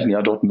im gleichen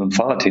Jahr dort mit dem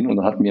Fahrrad hin und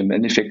dann hatten wir im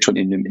Endeffekt schon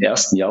in dem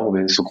ersten Jahr, wo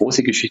wir so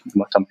große Geschichten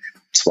gemacht haben,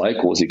 2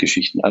 große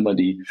Geschichten. Einmal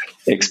die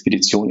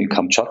Expedition in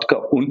Kamtschatka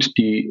und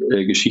die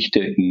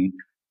Geschichte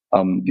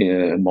am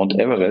Mount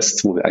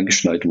Everest, wo wir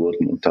eingeschneit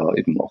wurden und da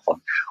eben auch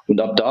waren. Und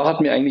ab da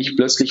hatten wir eigentlich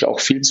plötzlich auch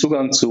viel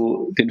Zugang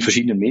zu den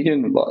verschiedenen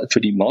Medien. Für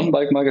die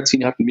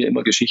Mountainbike-Magazine hatten wir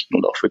immer Geschichten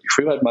und auch für die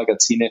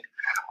Freeride-Magazine.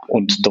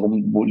 Und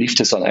darum lief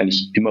das dann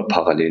eigentlich immer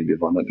parallel. Wir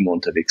waren dann immer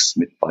unterwegs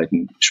mit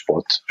beiden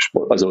Sport.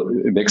 Also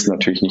im Wechsel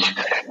natürlich nicht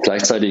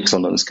gleichzeitig,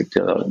 sondern es gibt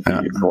ja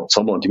die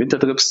Sommer- und die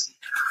Wintertrips.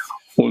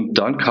 Und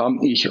dann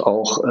kam ich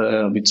auch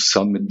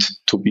zusammen mit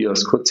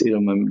Tobias Kurzeder,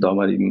 meinem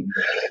damaligen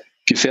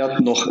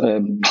Gefährten, noch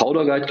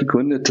Powder Guide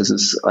gegründet. Das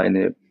ist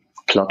eine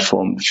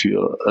Plattform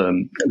für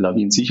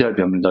Lawinensicherheit.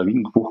 Wir haben ein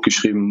Lawinenbuch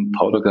geschrieben,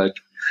 Powder Guide,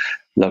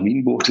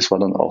 Lawinenbuch. Das war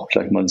dann auch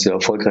gleich mal ein sehr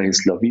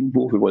erfolgreiches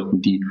Lawinenbuch. Wir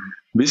wollten die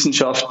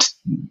Wissenschaft,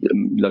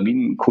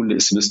 Lawinenkunde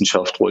ist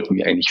Wissenschaft, wollten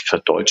wir eigentlich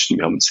verdeutschen.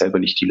 Wir haben uns selber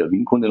nicht die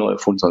Lawinenkunde neu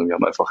erfunden, sondern wir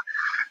haben einfach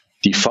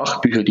die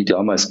Fachbücher, die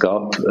damals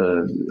gab,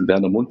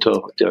 Werner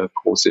Munter, der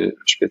große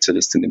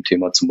Spezialist in dem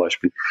Thema zum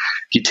Beispiel,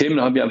 die Themen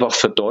haben wir einfach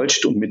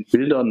verdeutscht und mit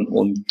Bildern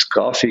und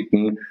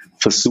Grafiken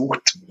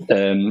versucht,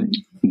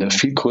 einer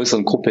viel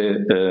größeren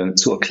Gruppe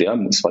zu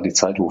erklären. Es war die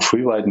Zeit, wo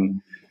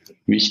Freeriden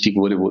wichtig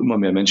wurde, wo immer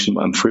mehr Menschen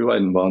beim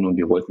Freeriden waren, und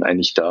wir wollten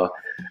eigentlich da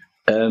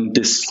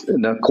das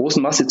einer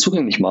großen Masse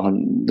zugänglich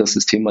machen, dass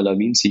das Thema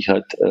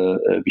Lawinensicherheit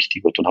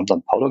wichtig wird, und haben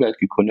dann Powder Guide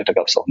gegründet. Da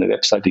gab es auch eine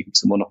Webseite, die gibt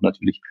es immer noch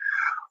natürlich.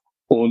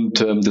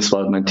 Und das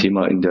war mein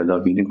Thema in der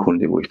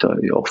Lawinenkunde, wo ich da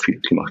auch viel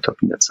gemacht habe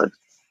in der Zeit.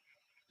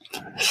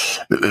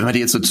 Wenn man dir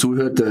jetzt so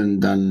zuhört,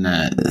 dann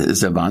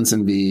ist ja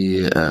Wahnsinn,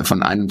 wie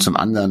von einem zum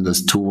anderen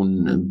das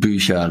Tun,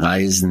 Bücher,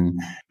 Reisen.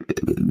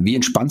 Wie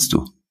entspannst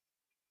du?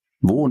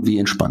 Wo und wie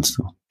entspannst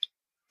du?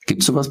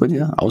 Gibt's sowas bei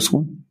dir?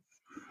 Ausruhen?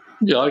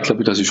 Ja, ich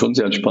glaube, dass ich schon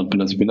sehr entspannt bin.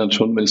 Also ich bin dann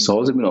schon, wenn ich zu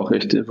Hause bin, auch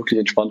echt wirklich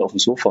entspannt auf dem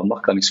Sofa und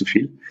mache gar nicht so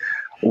viel.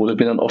 Oder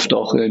bin dann oft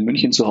auch in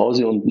München zu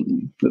Hause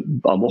und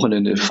am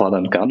Wochenende fahre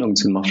dann gar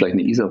nirgends hin, mache vielleicht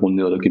eine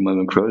Isar-Runde oder gehe mal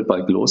mit dem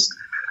Gravelbike los.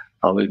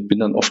 Aber ich bin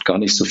dann oft gar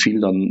nicht so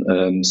viel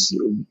dann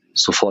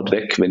sofort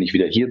weg, wenn ich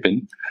wieder hier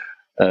bin.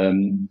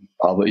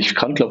 Aber ich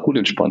kann, glaube ich, gut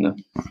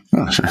entspannen.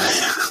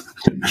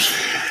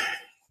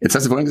 Jetzt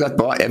hast du vorhin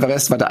gesagt,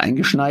 Everest war da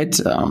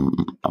eingeschneit,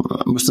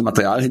 musste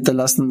Material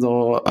hinterlassen.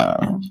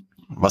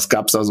 Was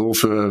gab es da so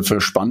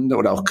für spannende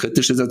oder auch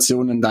kritische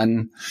Situationen in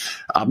deinen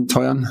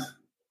Abenteuern?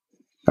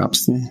 Gab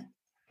es die?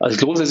 Also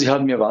grundsätzlich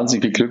hatten wir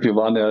wahnsinnig viel Glück. Wir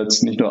waren ja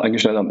jetzt nicht nur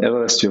eingeschneit am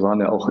Everest, wir waren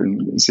ja auch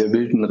in sehr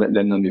wilden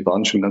Ländern. Wir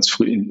waren schon ganz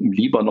früh im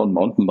Libanon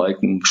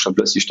Mountainbiken.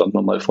 Plötzlich standen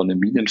wir mal vor einem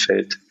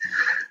Minenfeld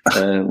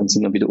und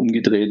sind dann wieder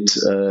umgedreht,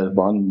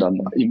 waren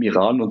dann im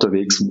Iran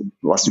unterwegs,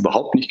 was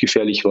überhaupt nicht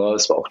gefährlich war.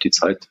 Es war auch die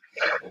Zeit,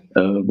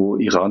 wo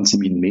Iran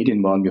ziemlich in den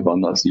Medien waren. Wir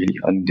waren also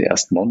einer der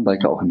ersten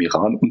Mountainbiker auch im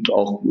Iran, und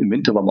auch im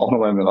Winter waren wir auch noch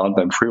mal im Iran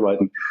beim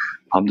Freeriden,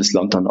 haben das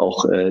Land dann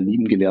auch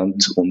lieben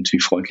gelernt und wie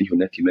freundlich und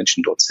nett die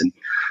Menschen dort sind.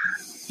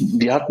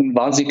 Wir hatten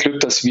wahnsinnig Glück,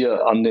 dass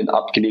wir an den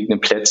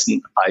abgelegenen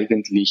Plätzen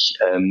eigentlich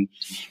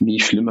nie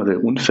schlimmere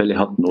Unfälle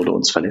hatten oder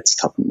uns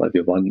verletzt hatten, weil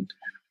wir waren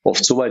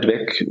oft so weit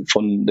weg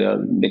von der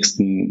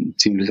nächsten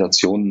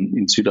Zivilisation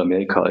in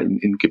Südamerika,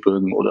 in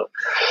Gebirgen oder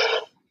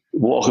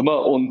wo auch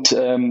immer, und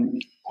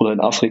oder in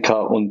Afrika,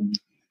 und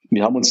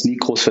wir haben uns nie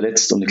groß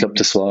verletzt, und ich glaube,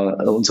 das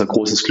war unser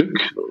großes Glück,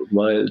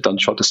 weil dann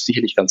schaut es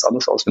sicherlich ganz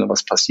anders aus, wenn da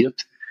was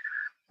passiert.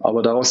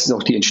 Aber daraus ist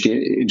auch die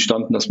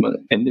entstanden, dass man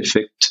im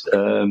Endeffekt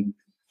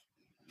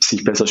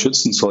sich besser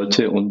schützen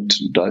sollte,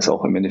 und da ist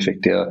auch im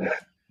Endeffekt der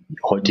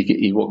heutige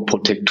EVOC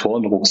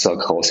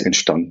Protektoren-Rucksack raus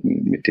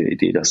entstanden, mit der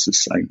Idee, dass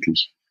es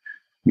eigentlich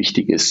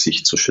wichtig ist,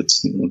 sich zu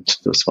schützen,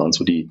 und das waren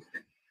so die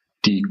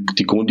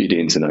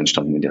Grundideen sind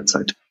entstanden in der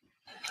Zeit.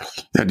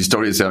 Ja, die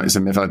Story ist ja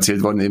mehrfach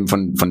erzählt worden, eben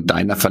von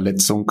deiner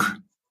Verletzung,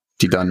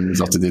 die dann,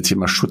 sagte der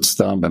Thema Schutz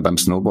da beim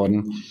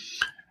Snowboarden.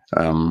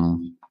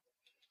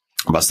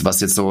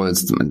 Was jetzt so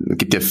ist, es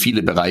gibt ja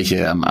viele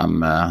Bereiche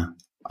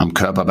am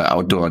Körper bei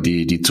Outdoor,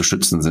 die zu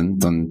schützen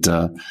sind, und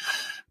du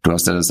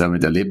hast ja das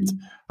damit erlebt.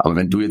 Aber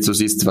wenn du jetzt so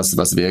siehst,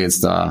 was wäre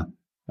jetzt da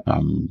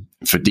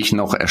für dich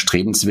noch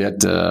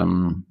erstrebenswert,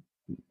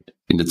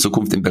 in der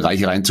Zukunft in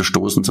Bereiche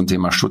reinzustoßen zum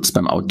Thema Schutz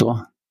beim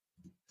Outdoor?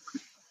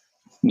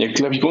 Ja,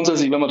 glaube ich,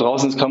 grundsätzlich, wenn man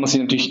draußen ist, kann man sich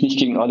natürlich nicht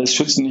gegen alles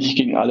schützen, nicht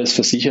gegen alles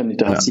versichern.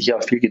 Da hat sich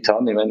ja viel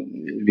getan. Ich meine,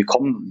 wir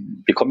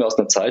kommen ja aus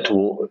einer Zeit,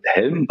 wo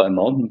Helm beim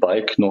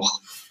Mountainbike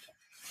noch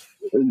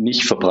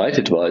nicht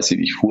verbreitet war. Also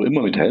ich fuhr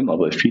immer mit Helm,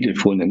 aber viele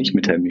fuhren ja nicht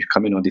mit Helm. Ich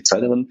kann mich noch an die Zeit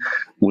erinnern,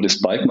 wo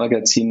das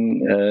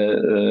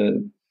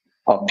Bike-Magazin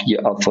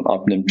von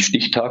einem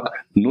Stichtag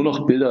nur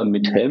noch Bilder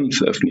mit Helm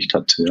veröffentlicht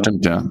hat. Ja.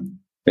 Stimmt, ja.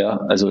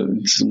 Ja, also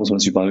das muss man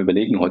sich mal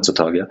überlegen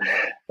heutzutage. Ja.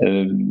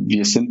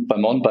 Wir sind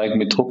beim Mountainbike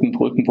mit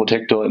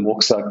Rückenprotektor im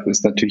Rucksack,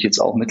 ist natürlich jetzt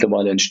auch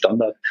mittlerweile ein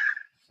Standard.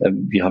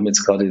 Wir haben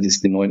jetzt gerade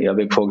den neuen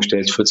Airbag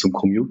vorgestellt für zum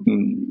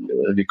Commuten.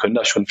 Wir können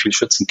da schon viel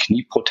schützen.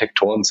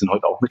 Knieprotektoren sind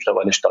heute auch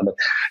mittlerweile Standard.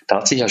 Da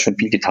hat sich ja schon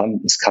viel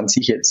getan. Es kann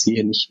sicher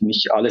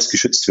nicht alles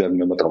geschützt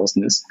werden, wenn man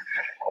draußen ist.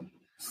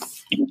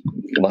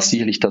 Was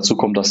sicherlich dazu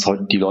kommt, dass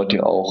heute die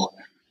Leute auch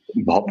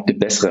überhaupt eine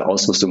bessere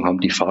Ausrüstung haben.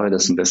 Die Fahrräder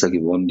sind besser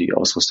geworden, die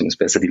Ausrüstung ist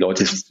besser. Die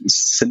Leute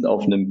sind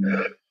auf einem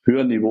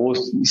höheren Niveau.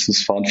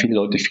 Es fahren viele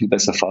Leute viel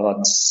besser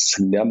Fahrrad,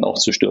 lernen auch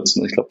zu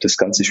stürzen. Ich glaube, das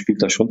Ganze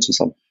spielt da schon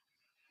zusammen.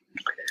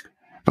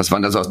 Was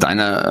waren das aus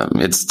deiner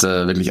jetzt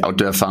wirklich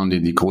Outdoor-Erfahrung,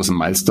 die großen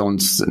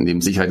Milestones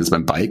neben Sicherheit ist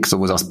beim Bike, so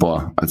wo du sagst,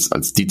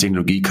 als die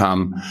Technologie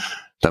kam,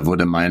 da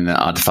wurde meine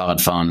Art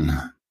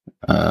Fahrradfahren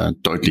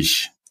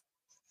deutlich.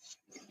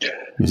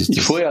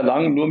 Ich fuhr ja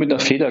lang nur mit einer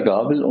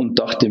Federgabel und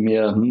dachte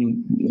mir,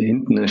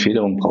 hinten eine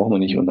Federung brauchen wir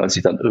nicht. Und als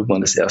ich dann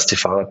irgendwann das erste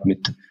Fahrrad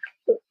mit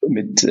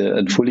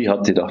einem Fully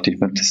hatte, dachte ich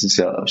mir, das ist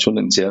ja schon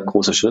ein sehr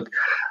großer Schritt.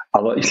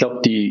 Aber ich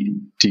glaube,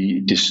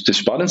 das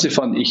Spannendste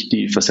fand ich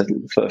die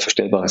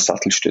verstellbare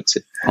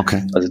Sattelstütze.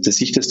 Okay. Also, dass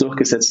sich das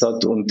durchgesetzt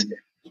hat, und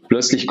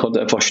plötzlich konnte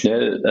einfach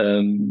schnell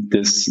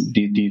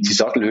die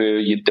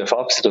Sattelhöhe der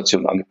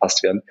Farbsituation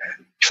angepasst werden.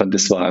 Ich fand,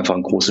 das war einfach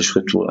ein großer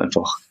Schritt, wo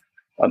einfach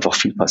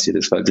viel passiert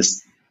ist, weil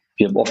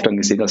wir haben oft dann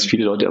gesehen, dass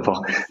viele Leute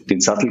einfach den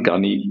Sattel gar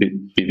nie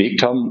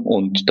bewegt haben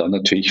und dann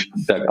natürlich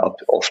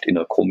bergab oft in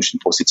einer komischen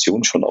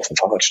Position schon auf dem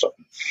Fahrrad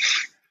standen.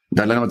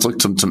 Dann nochmal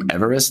zurück zum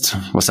Everest.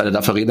 Was seid ihr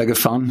da für Räder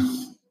gefahren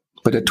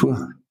bei der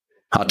Tour?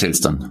 Hardtails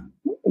dann?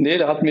 Nee,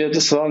 da hatten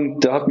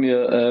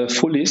wir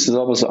Fullies, das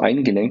war aber so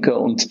Eingelenker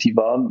und die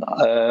waren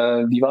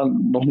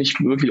noch nicht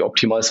wirklich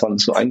optimal, es waren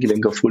so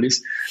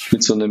Eingelenker-Fullies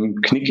mit so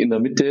einem Knick in der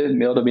Mitte,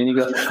 mehr oder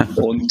weniger.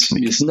 Und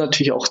wir sind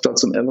natürlich auch da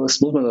zum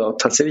Everest, muss man da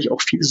tatsächlich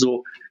auch viel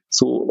so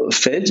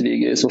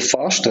Feldwege, so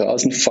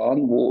Fahrstraßen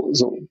fahren, wo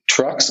so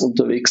Trucks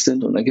unterwegs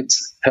sind und dann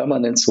gibt's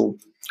permanent so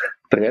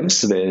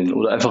Bremswellen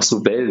oder einfach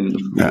so Wellen,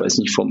 ich weiß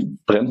nicht, vom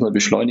Bremsen oder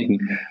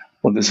Beschleunigen.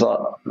 Und es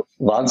war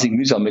wahnsinnig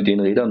mühsam mit den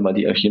Rädern, weil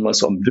die eigentlich jemals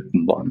so am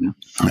Wippen waren.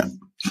 Ja.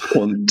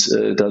 Und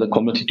da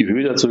kommt natürlich die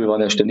Höhe dazu. Wir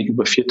waren ja ständig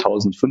über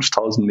 4.000,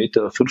 5.000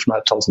 Meter,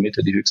 5.500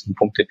 Meter die höchsten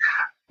Punkte.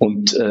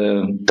 Und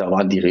da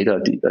waren die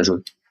Räder,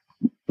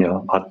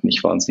 hat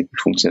nicht wahnsinnig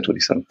gut funktioniert, würde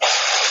ich sagen.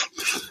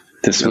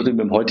 Das würde mit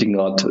dem heutigen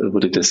Rad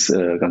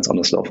ganz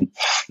anders laufen.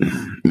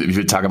 Wie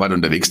viele Tage war du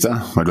unterwegs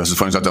da? Weil du hast es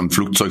vorhin gesagt, am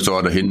Flugzeug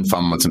so dahin,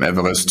 fahren wir zum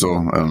Everest so.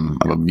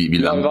 Aber wie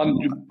lange? Ja, wir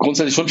waren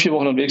grundsätzlich schon 4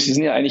 Wochen unterwegs. Wir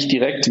sind ja eigentlich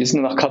wir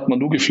sind nach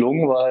Kathmandu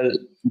geflogen, weil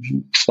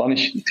es war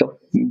nicht, ich glaube,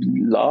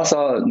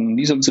 Lhasa, ein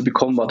Visum zu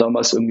bekommen, war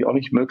damals irgendwie auch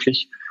nicht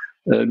möglich.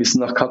 Wir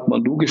sind nach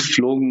Kathmandu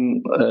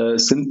geflogen,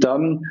 sind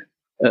dann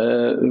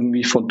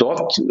irgendwie von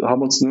dort,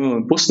 haben uns nur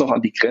mit dem Bus noch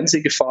an die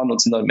Grenze gefahren und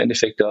sind dann im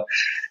Endeffekt da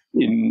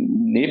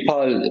in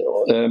Nepal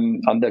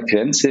an der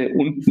Grenze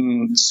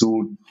unten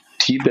zu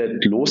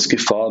Tibet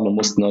losgefahren und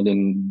mussten dann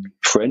den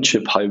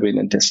Friendship Highway,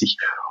 nennt er sich,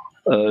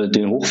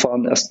 den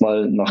hochfahren,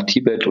 erstmal nach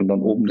Tibet und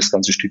dann oben das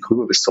ganze Stück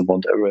rüber bis zum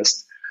Mount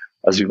Everest.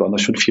 Also wir waren da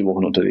schon 4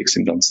 Wochen unterwegs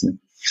im Ganzen.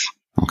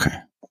 Okay.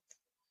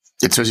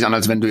 Jetzt hört sich an,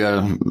 als wenn du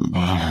ja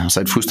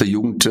seit frühester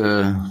Jugend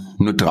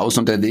nur draußen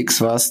unterwegs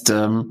warst.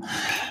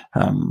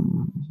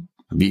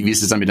 Wie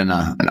ist es dann mit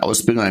deiner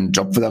Ausbildung, deinem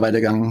Job wieder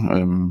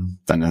weitergegangen?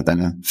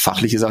 Deine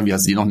fachliche Sache, wie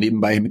hast du die noch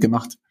nebenbei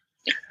mitgemacht?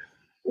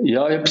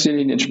 Ja, ich habe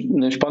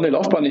eine spannende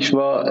Laufbahn. Ich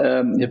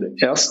habe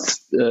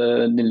erst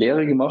eine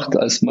Lehre gemacht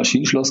als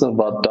Maschinenschlosser,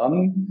 war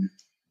dann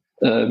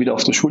wieder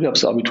auf der Schule, habe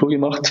das Abitur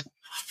gemacht,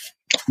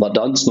 war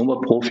dann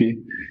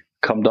Snowboard-Profi,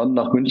 kam dann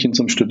nach München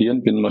zum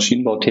Studieren, bin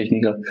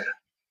Maschinenbautechniker,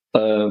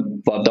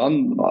 war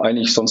dann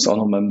eigentlich sonst auch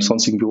noch in meinem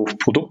sonstigen Beruf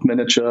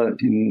Produktmanager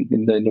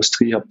in der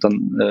Industrie, habe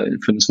dann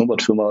für eine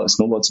Snowboard-Firma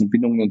Snowboards und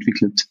Bindungen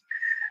entwickelt,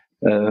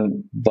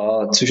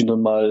 war zwischendurch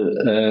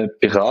mal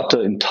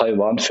Berater in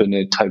Taiwan für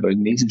eine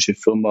taiwanesische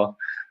Firma,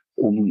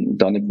 um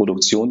da eine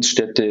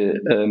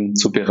Produktionsstätte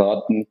zu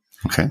beraten.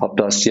 Okay. Habe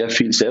da sehr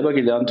viel selber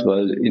gelernt,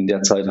 weil in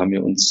der Zeit haben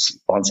wir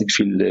uns wahnsinnig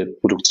viele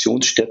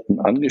Produktionsstätten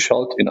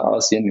angeschaut in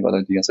Asien. Ich war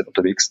da die ganze Zeit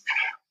unterwegs,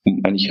 um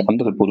eigentlich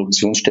andere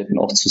Produktionsstätten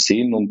auch zu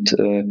sehen und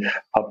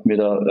habe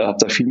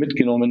da viel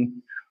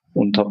mitgenommen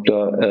und habe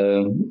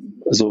da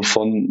also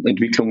von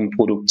Entwicklung und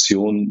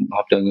Produktion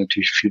habe da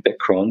natürlich viel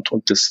Background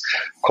und das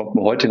kommt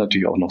mir heute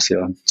natürlich auch noch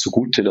sehr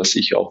zugute, dass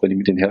ich auch, wenn ich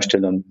mit den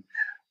Herstellern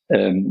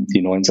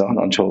die neuen Sachen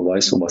anschaue,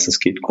 weiß, um was es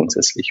geht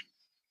grundsätzlich.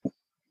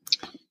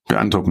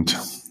 Beeindruckend.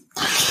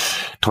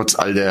 Trotz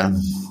all der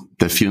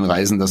vielen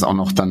Reisen, das auch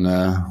noch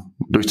dann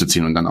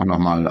durchzuziehen und dann auch noch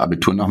mal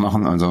Abitur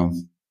nachmachen, also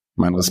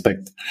mein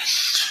Respekt.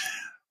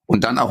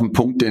 Und dann auch ein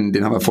Punkt,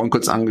 den haben wir vorhin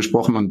kurz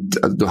angesprochen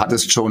und also du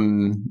hattest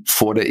schon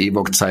vor der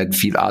EVOC-Zeit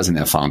viel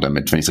Asien-Erfahrung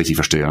damit, wenn ich es richtig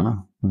verstehe,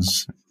 oder?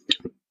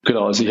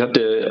 Genau, also ich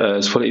hatte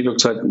vor der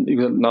EVOC-Zeit,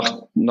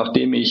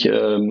 nachdem ich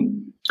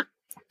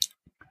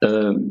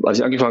als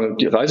ich angefangen habe,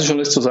 die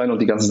Reisejournalist zu sein und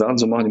die ganzen Sachen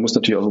zu machen, ich musste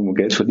natürlich auch irgendwo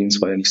Geld verdienen. Es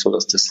war ja nicht so,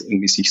 dass das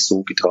irgendwie sich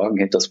so getragen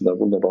hätte, dass man da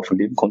wunderbar von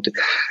leben konnte.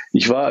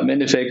 Ich war im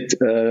Endeffekt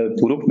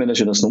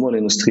Produktmanager in der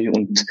Snowboard-Industrie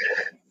und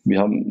wir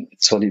haben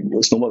zwar die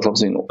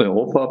Snowboards in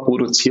Europa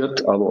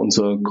produziert, aber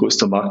unser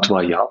größter Markt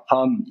war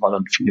Japan, war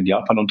dann viel in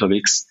Japan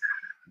unterwegs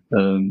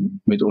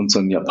mit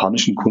unseren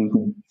japanischen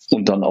Kunden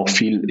und dann auch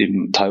viel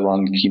eben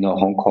Taiwan, China,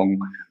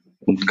 Hongkong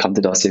und kannte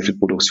da sehr viele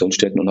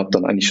Produktionsstätten und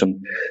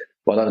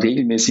war dann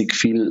regelmäßig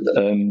viel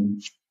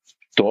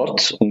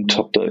dort und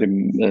habe da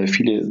eben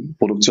viele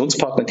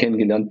Produktionspartner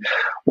kennengelernt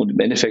und im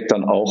Endeffekt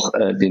dann auch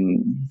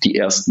die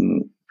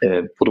ersten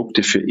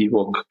Produkte für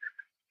EVOC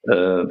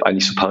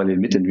eigentlich so parallel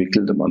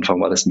mitentwickelt. Am Anfang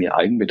war das mehr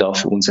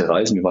Eigenbedarf für unsere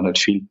Reisen. Wir waren halt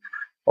viel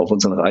auf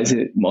unseren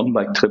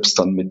Mountainbike-Trips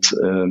dann mit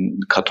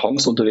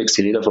Kartons unterwegs,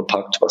 die Räder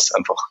verpackt, was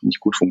einfach nicht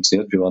gut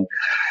funktioniert. Wir waren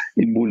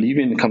in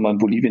Bolivien,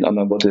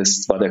 anderen Worte,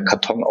 es war der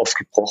Karton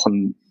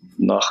aufgebrochen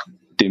nach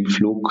dem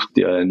Flug,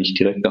 der nicht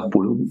direkt nach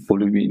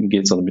Bolivien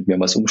geht, sondern mit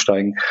mehrmals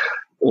umsteigen.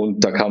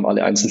 Und da kamen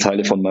alle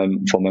Einzelteile von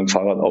meinem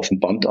Fahrrad auf dem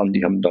Band an.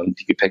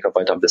 Die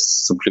Gepäckarbeiter haben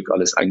das zum Glück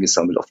alles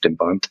eingesammelt auf dem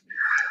Band.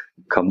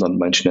 Kam dann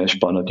mein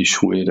Schnellspanner, die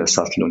Schuhe, der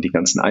Sattel und die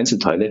ganzen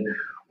Einzelteile.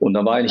 Und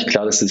da war eigentlich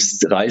klar, dass das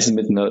Reisen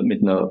mit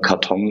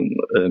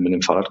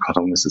einem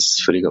Fahrradkarton, das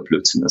ist völliger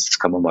Blödsinn. Das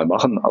kann man mal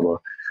machen,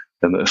 aber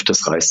wenn man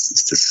öfters reist,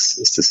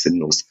 ist das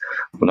sinnlos.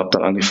 Und habe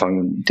dann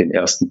angefangen, den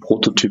ersten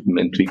Prototypen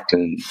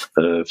entwickeln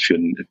für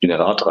eine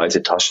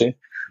Radreisetasche,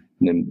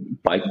 einem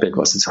Bikepack,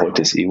 was jetzt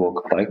heute das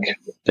EVOC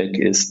Bikepack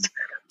ist.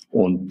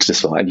 Und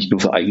das war eigentlich nur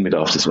für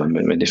Eigenbedarf. Das war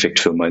im Endeffekt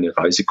für meine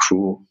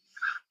Reisecrew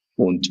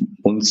und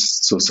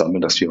uns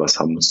zusammen, dass wir was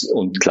haben.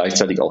 Und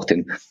gleichzeitig auch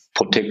den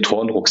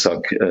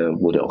Protektoren-Rucksack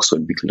wurde auch so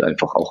entwickelt,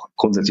 einfach auch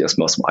grundsätzlich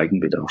erstmal aus dem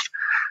Eigenbedarf.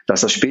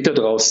 Dass das später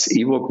daraus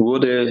EVOC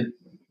wurde,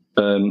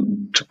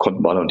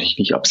 war noch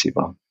nicht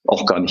absehbar,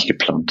 auch gar nicht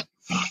geplant.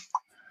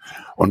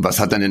 Und was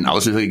hat dann den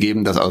Auslöser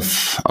gegeben, dass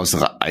aus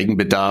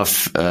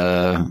Eigenbedarf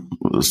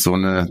so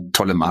eine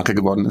tolle Marke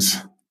geworden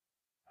ist?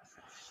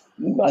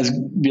 Also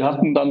wir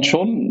hatten dann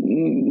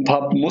schon ein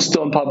paar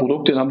Muster und ein paar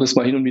Produkte und haben das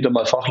mal hin und wieder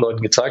mal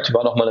Fachleuten gezeigt. Wir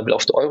waren auch mal damit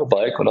auf der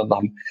Eurobike und dann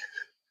haben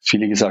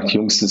viele gesagt,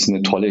 Jungs, das ist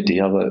eine tolle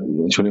Idee, aber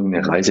Entschuldigung,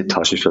 eine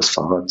Reisetasche fürs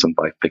Fahrrad zum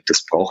Bikepack,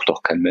 das braucht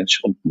doch kein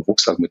Mensch, und einen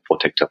Rucksack mit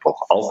Protector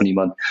braucht auch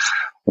niemand.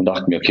 Und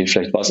dachten mir, okay,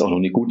 vielleicht war es auch noch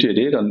eine gute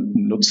Idee, dann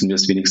nutzen wir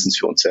es wenigstens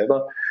für uns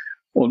selber.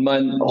 Und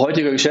mein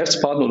heutiger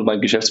Geschäftspartner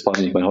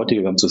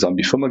wir haben zusammen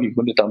die Firma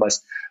gegründet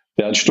damals,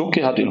 Bernd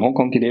Stucke, hat in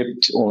Hongkong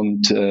gelebt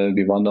und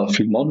wir waren da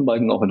viel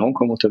Mountainbiken auch in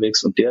Hongkong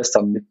unterwegs und der ist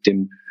dann mit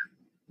dem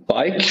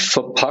Bike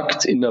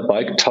verpackt in der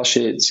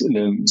Biketasche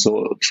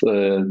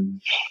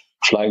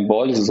Flying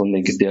Ball, das ist so ein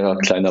legendärer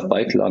kleiner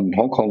Bikeladen in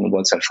Hongkong und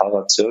wollte sein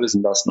Fahrrad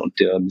servicen lassen und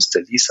der Mr.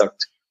 Lee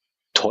sagt,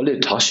 tolle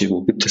Tasche,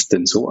 wo gibt es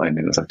denn so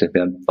eine? Dann sagt der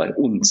Bernd, bei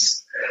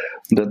uns.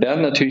 Und der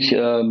Bernd natürlich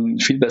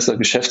viel besser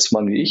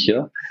Geschäftsmann wie ich,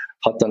 ja,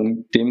 hat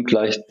dann dem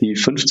gleich die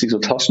 50 so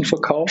Taschen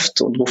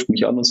verkauft und ruft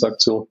mich an und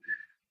sagt so,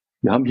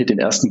 wir haben hier den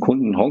ersten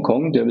Kunden in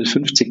Hongkong, der will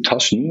 50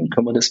 Taschen,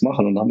 können wir das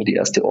machen? Und dann haben wir die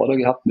erste Order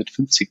gehabt mit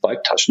 50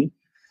 Bike-Taschen.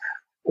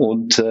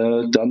 Und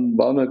dann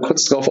waren wir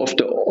kurz drauf auf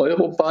der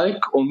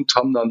Eurobike und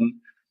haben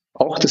dann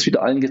auch das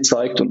wieder allen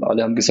gezeigt und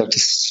alle haben gesagt,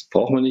 das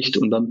brauchen wir nicht.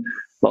 Und dann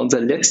war unser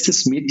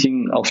letztes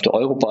Meeting auf der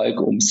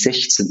Eurobike um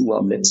 16 Uhr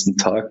am letzten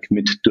Tag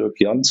mit Dirk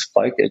Jans,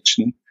 Bike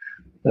Action,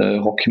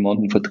 Rocky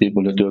Mountain Vertrieb,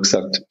 und der Dirk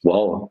sagt,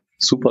 wow,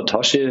 super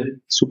Tasche,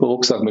 super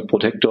Rucksack mit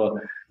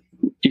Protektor.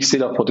 Ich sehe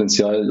da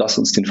Potenzial, lass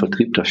uns den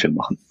Vertrieb dafür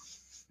machen.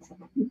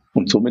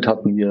 Und somit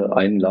hatten wir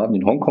einen Laden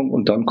in Hongkong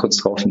und dann kurz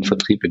darauf einen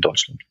Vertrieb in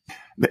Deutschland.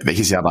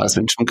 Welches Jahr war das,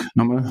 wenn schon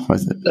nochmal?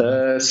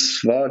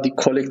 Es war die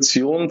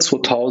Kollektion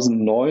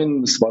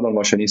 2009, es war dann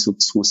wahrscheinlich so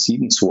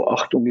 2007,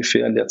 2008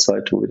 ungefähr in der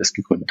Zeit, wo wir das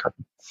gegründet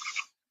hatten.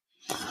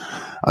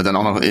 Also dann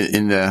auch noch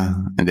in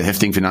der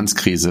heftigen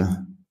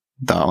Finanzkrise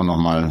da auch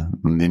nochmal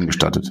ein Leben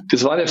gestartet.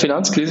 Das war eine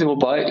Finanzkrise,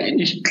 wobei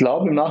ich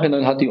glaube, im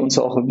Nachhinein hat die uns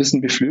auch ein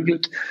bisschen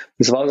beflügelt.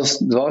 Das war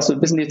so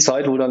ein bisschen die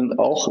Zeit, wo dann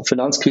auch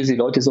Finanzkrise die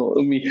Leute so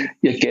irgendwie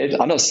ihr Geld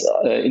anders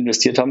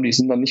investiert haben. Die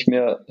sind dann nicht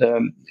mehr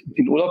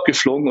in Urlaub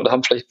geflogen oder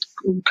haben vielleicht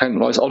kein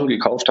neues Auto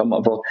gekauft, haben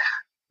aber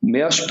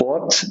mehr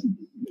Sport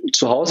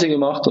zu Hause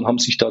gemacht und haben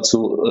sich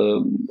dazu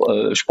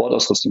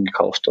Sportausrüstung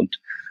gekauft.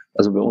 Und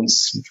also bei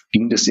uns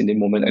ging das in dem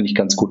Moment eigentlich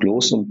ganz gut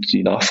los und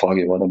die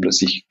Nachfrage war dann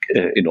plötzlich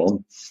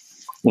enorm.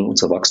 Und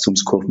unsere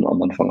Wachstumskurven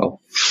am Anfang auch.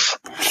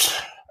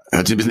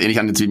 Hört sich ein bisschen ähnlich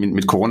an wie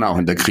mit Corona auch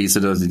in der Krise,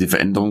 dass die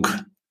Veränderung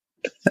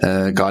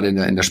gerade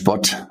in der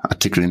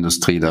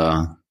Sportartikelindustrie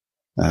da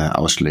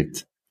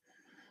ausschlägt.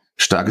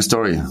 Starke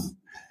Story.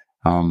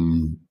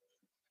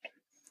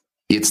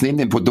 Jetzt neben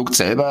dem Produkt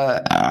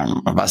selber,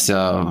 was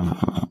ja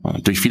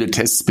durch viele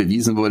Tests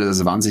bewiesen wurde, dass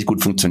es wahnsinnig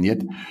gut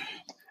funktioniert,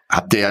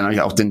 habt ihr ja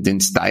natürlich auch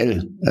den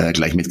Style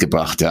gleich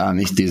mitgebracht, ja,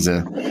 nicht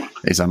diese,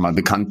 ich sag mal,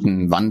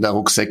 bekannten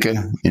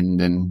Wanderrucksäcke in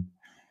den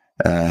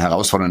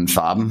herausfordernden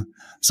Farben,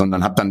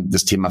 sondern habt dann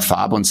das Thema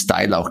Farbe und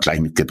Style auch gleich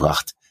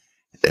mitgebracht.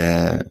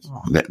 Wer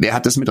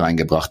hat das mit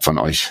reingebracht von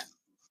euch?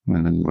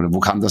 Oder wo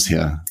kam das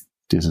her?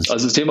 Also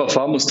das Thema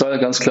Farben und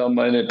Style, ganz klar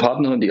meine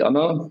Partnerin, die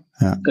Anna,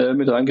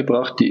 mit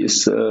reingebracht. Die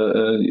ist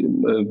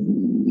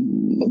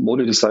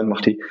Modedesign,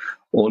 macht die,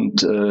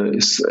 und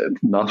ist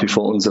nach wie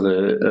vor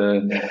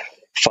unsere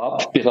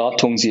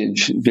Farbberatung. Sie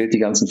wählt die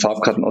ganzen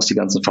Farbkarten aus, die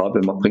ganzen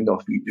Farben, man bringt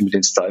auch mit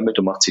den Style mit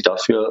und macht sie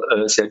dafür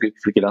sehr viel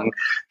Gedanken.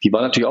 Die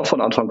war natürlich auch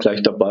von Anfang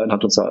gleich dabei und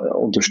hat uns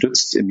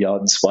unterstützt im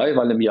Jahr 2,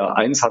 weil im Jahr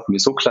 1 hatten wir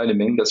so kleine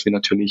Mengen, dass wir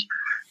natürlich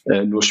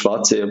nur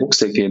schwarze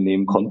Rucksäcke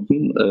nehmen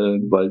konnten,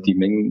 weil die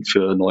Mengen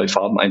für neue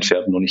Farben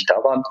einfärben noch nicht da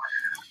waren.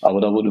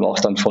 Aber da wurde auch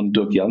dann von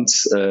Dirk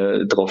Jans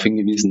darauf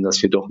hingewiesen,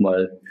 dass wir doch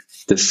mal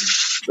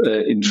das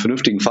in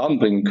vernünftigen Farben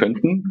bringen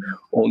könnten.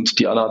 Und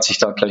die Anna hat sich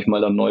da gleich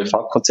mal ein neue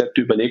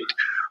Farbkonzepte überlegt.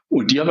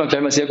 Und die haben dann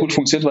gleich mal sehr gut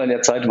funktioniert, weil in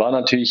der Zeit war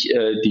natürlich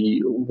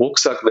die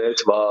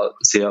Rucksackwelt war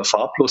sehr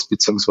farblos,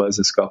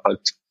 beziehungsweise es gab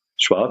halt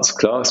schwarz,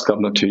 klar, es gab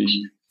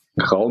natürlich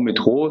Grau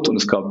mit Rot und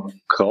es gab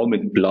Grau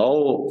mit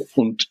Blau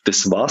und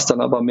das war's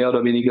dann aber mehr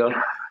oder weniger.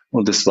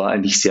 Und das war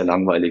eigentlich sehr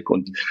langweilig.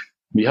 Und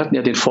wir hatten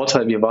ja den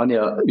Vorteil, wir waren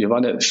ja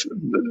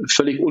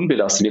völlig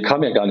unbelastet. Wir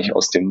kamen ja gar nicht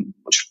aus dem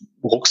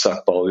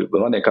Rucksackbau. Wir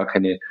waren ja gar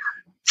keine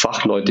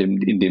Fachleute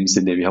in dem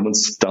Sinne. Wir haben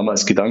uns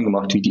damals Gedanken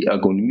gemacht, wie die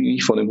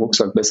Ergonomie von dem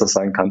Rucksack besser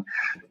sein kann,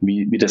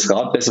 wie das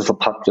Rad besser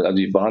verpackt wird. Also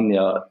wir waren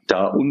ja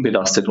da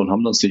unbelastet und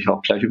haben uns natürlich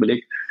auch gleich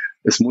überlegt,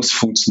 es muss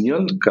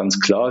funktionieren,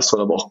 ganz klar, es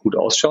soll aber auch gut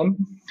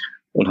ausschauen.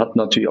 und hat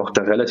natürlich auch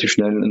da relativ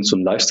schnell in so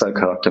einen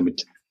Lifestyle-Charakter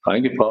mit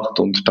reingebracht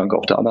und danke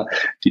auch der Anna,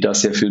 die da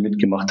sehr viel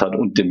mitgemacht hat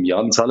und dem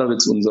Jan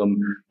Salawitz,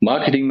 unserem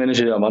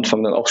Marketingmanager, der am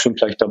Anfang dann auch schon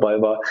gleich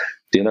dabei war,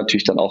 der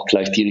natürlich dann auch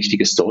gleich die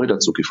richtige Story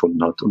dazu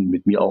gefunden hat und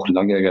mit mir auch ein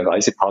langjähriger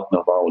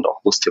Reisepartner war und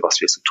auch wusste,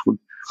 was wir so tun.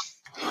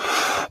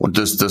 Und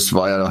das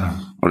war ja,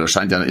 oder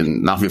scheint ja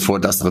nach wie vor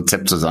das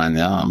Rezept zu sein,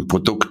 ja,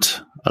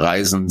 Produkt,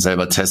 Reisen,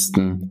 selber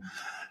testen,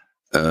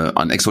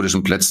 an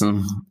exotischen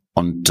Plätzen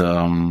und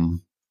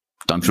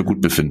dann für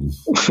gut befinden.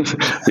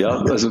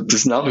 Ja, also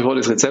das ist nach wie vor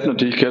das Rezept.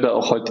 Natürlich gehört da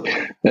auch heute,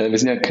 wir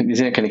sind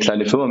ja keine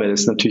kleine Firma mehr,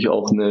 das ist natürlich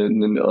auch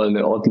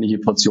eine ordentliche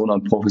Portion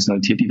an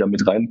Professionalität, die da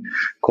mit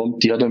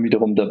reinkommt. Die hat dann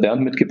wiederum der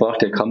Bernd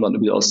mitgebracht, der kam dann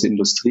wieder aus der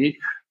Industrie,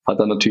 hat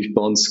dann natürlich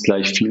bei uns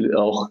gleich viel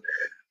auch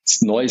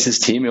neue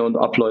Systeme und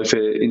Abläufe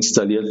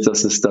installiert,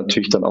 dass es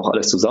natürlich dann auch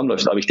alles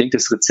zusammenläuft. Aber ich denke,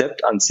 das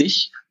Rezept an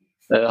sich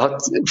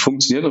hat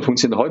funktioniert und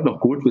funktioniert heute noch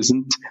gut. Wir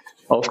sind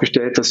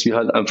aufgestellt, dass wir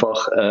halt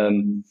einfach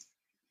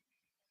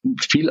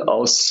viel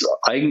aus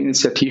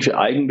Eigeninitiative,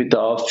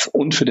 Eigenbedarf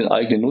und für den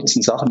eigenen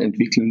Nutzen Sachen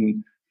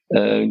entwickeln,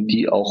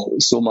 die auch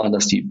so machen,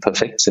 dass die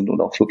perfekt sind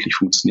und auch wirklich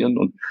funktionieren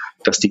und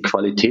dass die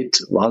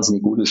Qualität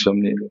wahnsinnig gut ist. Wir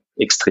haben eine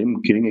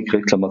extrem geringe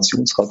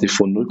Reklamationsrate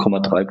von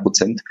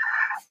 0,3%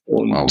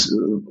 und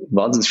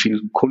wahnsinnig viele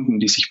Kunden,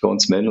 die sich bei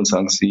uns melden und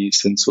sagen, sie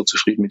sind so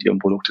zufrieden mit ihrem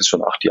Produkt, das ist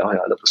schon 8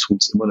 Jahre alt, aber das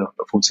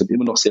funktioniert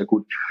immer noch sehr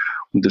gut.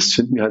 Und das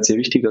finden wir halt sehr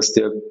wichtig, dass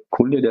der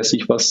Kunde, der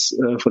sich was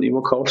von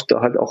EVOC kauft,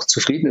 da halt auch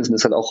zufrieden ist und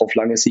das halt auch auf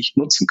lange Sicht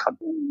nutzen kann.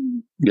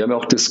 Wir haben ja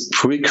auch das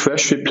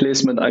Pre-Crash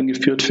Replacement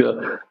eingeführt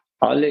für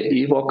alle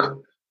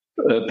EVOC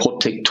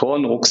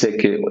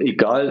Protektoren-Rucksäcke,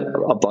 egal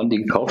ab wann die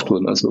gekauft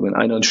wurden. Also wenn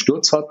einer einen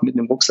Sturz hat mit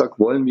einem Rucksack,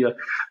 wollen wir,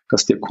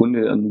 dass der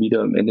Kunde dann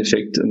wieder im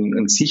Endeffekt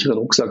einen sicheren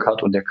Rucksack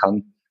hat und der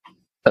kann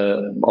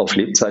auf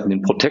Lebzeiten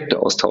den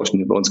Protektor austauschen,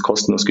 der bei uns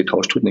kostenlos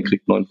getauscht wird und der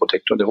kriegt einen neuen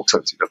Protektor und der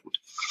Rucksack ist wieder gut,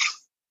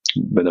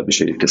 wenn er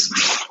beschädigt ist.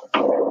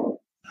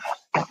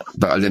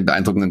 Bei all den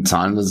beeindruckenden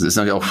Zahlen, das ist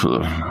natürlich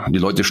auch, die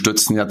Leute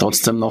stützen ja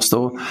trotzdem noch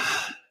so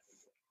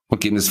und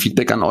geben das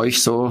Feedback an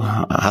euch so.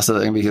 Hast du da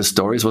irgendwelche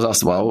Stories, wo du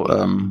sagst,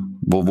 wow,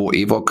 wo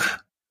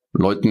EVOC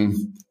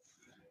Leuten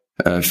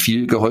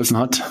viel geholfen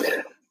hat?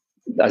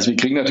 Also wir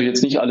kriegen natürlich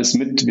jetzt nicht alles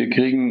mit. Wir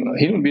kriegen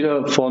hin und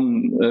wieder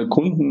von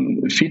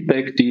Kunden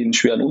Feedback, die einen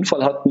schweren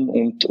Unfall hatten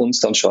und uns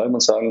dann schreiben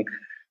und sagen,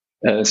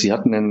 sie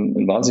hatten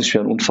einen wahnsinnig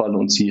schweren Unfall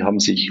und sie haben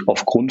sich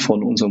aufgrund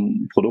von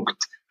unserem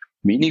Produkt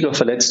weniger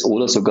verletzt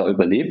oder sogar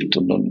überlebt.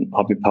 Und dann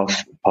habe ich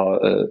ein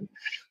paar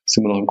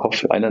sind wir noch im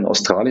Kopf. Einer in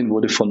Australien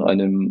wurde von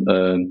einem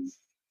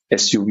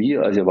SUV,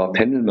 also er war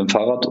pendeln mit dem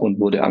Fahrrad und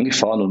wurde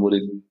angefahren und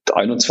wurde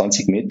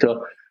 21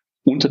 Meter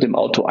unter dem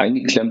Auto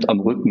eingeklemmt, am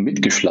Rücken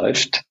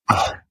mitgeschleift.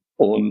 Ach.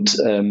 Und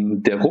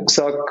der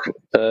Rucksack,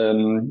 also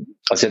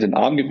er hat den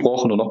Arm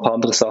gebrochen und noch ein paar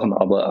andere Sachen,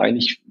 aber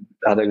eigentlich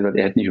hat er gesagt,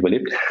 er hätte nicht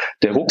überlebt.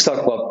 Der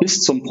Rucksack war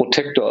bis zum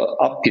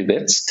Protektor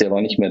abgewetzt, der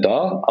war nicht mehr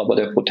da, aber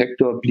der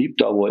Protektor blieb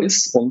da, wo er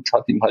ist und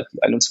hat ihm halt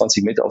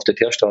 21 Meter auf der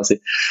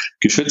Teerstraße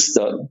geschützt.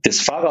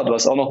 Das Fahrrad,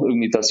 was auch noch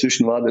irgendwie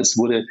dazwischen war, das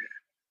wurde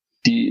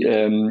die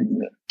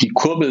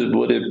Kurbel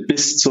wurde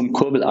bis zum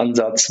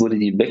Kurbelansatz wurde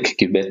die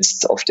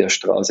weggewetzt auf der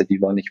Straße,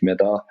 die war nicht mehr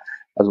da.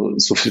 Also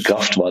so viel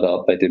Kraft war da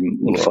bei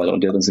dem Unfall.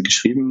 Und der hat uns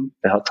geschrieben,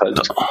 er hat halt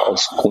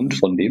aus Grund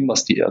von dem,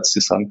 was die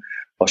Ärzte sagen,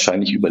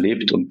 wahrscheinlich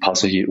überlebt. Und ein paar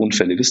solche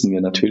Unfälle wissen wir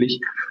natürlich,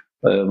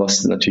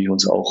 was natürlich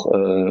uns auch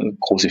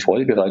große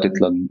Freude bereitet,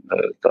 dann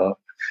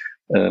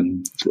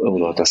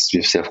oder dass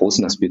wir sehr froh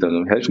sind, dass wir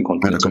dann helfen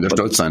konnten. Ja, da könnt ihr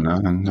stolz sein,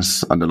 ne?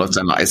 Da läuft es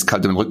einem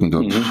eiskalt im Rücken,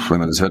 wenn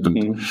man das hört.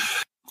 Und,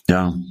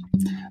 ja.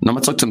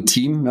 Nochmal zurück zum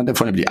Team. Wir haben ja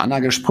vorhin über die Anna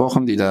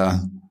gesprochen, die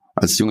da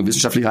als junge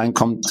Wissenschaftlerin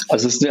reinkommt.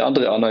 Also es ist eine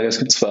andere Anna, es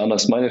gibt 2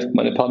 Annas.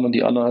 Meine Partnerin,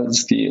 die Anna,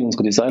 ist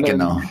unsere Designerin.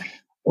 Genau.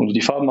 Und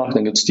die Farben macht.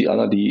 Dann gibt es die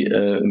Anna, die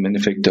im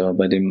Endeffekt da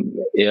bei dem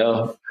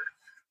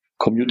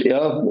Commute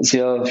Air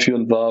sehr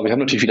führend war. Wir haben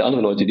natürlich viele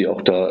andere Leute, die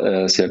auch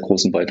da sehr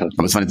großen Beitrag haben.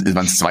 Aber es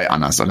waren 2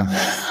 Annas, oder?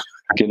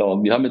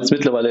 Genau. Wir haben jetzt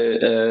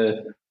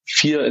mittlerweile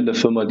 4 in der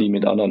Firma, die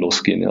mit Anna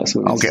losgehen. Ja, so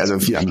okay, also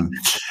 4 Anna.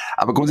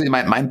 Aber grundsätzlich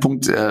mein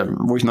Punkt,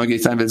 wo ich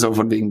neugierig sein will, so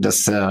von wegen,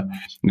 dass,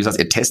 wie gesagt,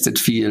 ihr testet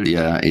viel,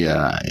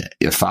 ihr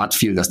fahrt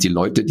viel, dass die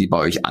Leute, die bei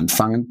euch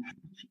anfangen,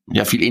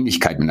 ja viel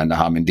Ähnlichkeit miteinander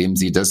haben, indem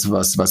sie das,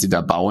 was sie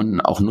da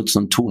bauen, auch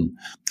nutzen und tun.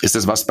 Ist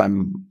das was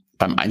beim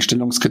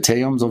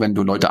Einstellungskriterium, so wenn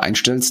du Leute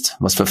einstellst,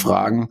 was für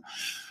Fragen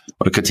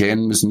oder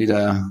Kriterien müssen die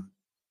da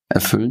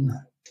erfüllen?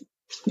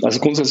 Also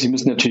grundsätzlich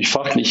müssen natürlich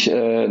fachlich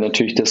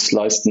natürlich das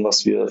leisten,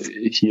 was wir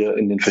hier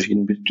in den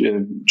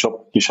verschiedenen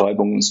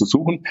Jobbeschreibungen so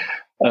suchen.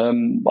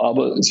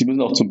 Aber sie müssen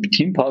auch zum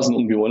Team passen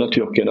und wir wollen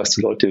natürlich auch gerne, dass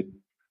die Leute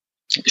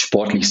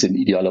sportlich sind,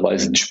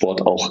 idealerweise den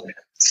Sport auch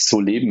so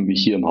leben wie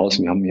hier im Haus.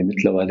 Wir haben hier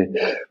mittlerweile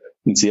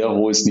ein sehr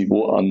hohes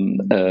Niveau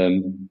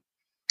an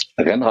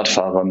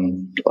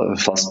Rennradfahrern,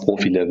 fast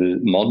Profi-Level,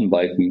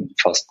 Mountainbiken,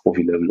 fast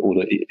Profi-Level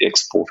oder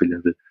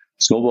Ex-Profi-Level.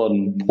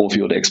 Snowboarden,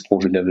 Profi- oder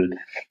Ex-Profi-Level,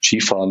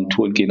 Skifahren,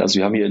 Touren gehen. Also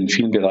wir haben hier in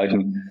vielen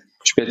Bereichen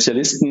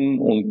Spezialisten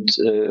und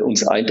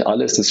uns eint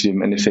alles, dass wir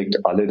im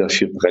Endeffekt alle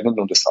dafür brennen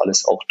und das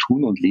alles auch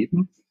tun und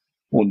leben.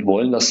 und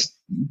wollen,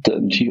 dass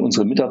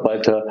unsere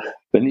Mitarbeiter,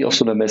 wenn die auf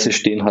so einer Messe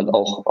stehen, halt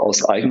auch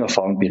aus eigener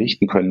Erfahrung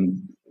berichten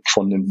können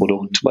von dem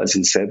Produkt, weil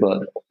sie es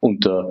selber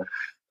unter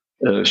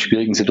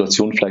schwierigen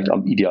Situationen vielleicht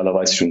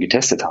idealerweise schon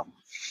getestet haben.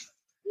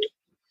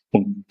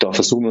 Und da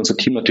versuchen wir unser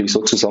Team natürlich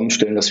so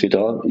zusammenstellen, dass wir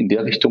da in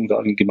der Richtung da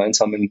einen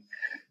gemeinsamen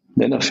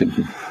Nenner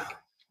finden.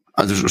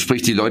 Also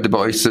sprich, die Leute bei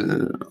euch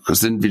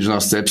sind, wie du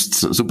sagst, selbst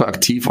super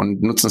aktiv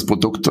und nutzen das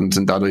Produkt und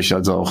sind dadurch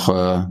also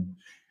auch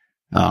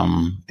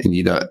in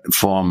jeder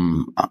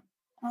Form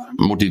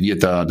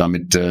motiviert,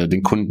 damit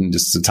den Kunden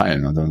das zu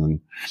teilen. Also,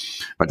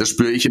 weil das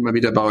spüre ich immer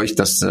wieder bei euch,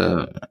 dass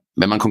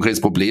wenn man ein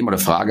konkretes Problem oder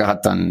Frage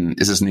hat, dann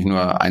ist es nicht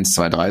nur 1,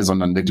 2, 3,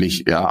 sondern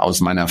wirklich, ja,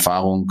 aus meiner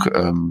Erfahrung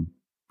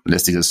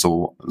lässt sich das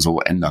so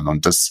ändern.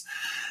 Und das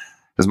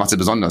macht ihr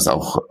besonders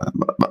auch.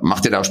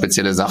 Macht ihr da auch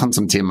spezielle Sachen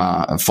zum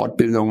Thema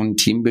Fortbildungen,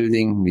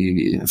 Teambuilding,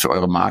 wie für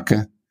eure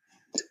Marke?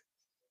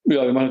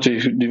 Ja, wir machen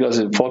natürlich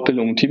diverse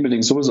Fortbildungen,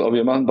 Teambuilding sowieso, aber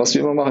wir machen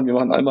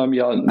einmal im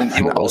Jahr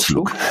einen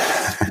Ausflug.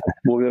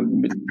 Wo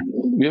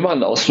wir machen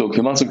einen Ausflug,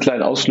 wir machen so einen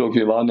kleinen Ausflug.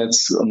 Wir waren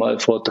jetzt mal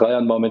vor 3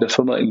 Jahren mal mit der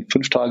Firma in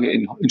 5 Tage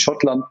in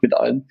Schottland mit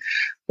allen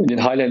in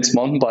den Highlands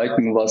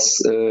Mountainbiken, was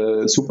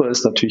super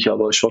ist, natürlich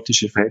aber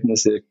schottische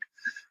Verhältnisse,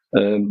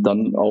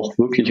 dann auch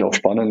wirklich auch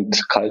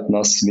spannend, kalt,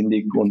 nass,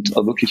 windig und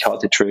wirklich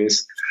harte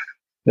Trails.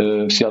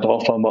 Das Jahr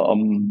drauf waren wir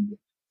am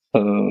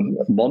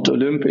Mont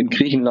Olymp in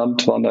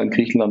Griechenland, waren da in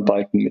Griechenland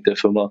biken mit der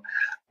Firma,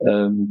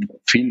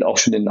 viel auch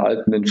schon in den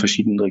Alpen in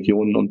verschiedenen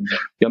Regionen, und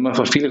wir haben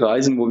einfach viele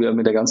Reisen, wo wir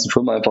mit der ganzen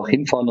Firma einfach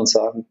hinfahren und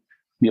sagen,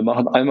 wir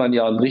machen einmal im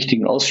Jahr einen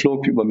richtigen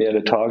Ausflug über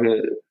mehrere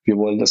Tage. Wir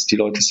wollen, dass die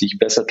Leute sich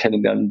besser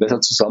kennenlernen, besser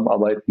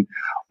zusammenarbeiten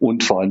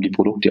und vor allem die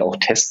Produkte auch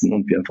testen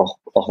und wir einfach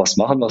auch was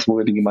machen, wo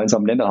wir den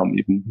gemeinsamen Nenner haben,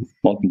 eben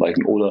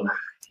Mountainbiken. Oder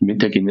im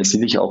Winter gehen wir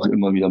sicherlich auch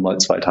immer wieder mal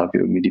 2 Tage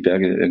irgendwie die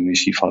Berge irgendwie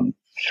Skifahren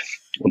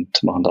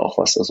und machen da auch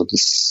was. Also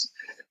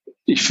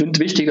ich finde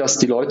wichtig, dass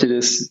die Leute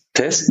das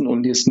testen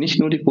und jetzt nicht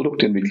nur die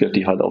Produktentwickler,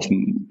 die halt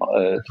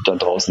da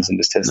draußen sind,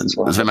 das testen.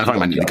 Also wenn man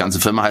fragt, die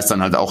ganze Firma heißt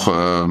dann halt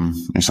auch,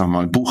 ich sag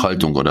mal,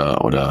 Buchhaltung oder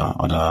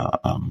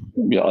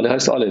Ja, alle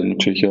heißt alle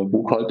natürlich, ja.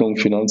 Buchhaltung,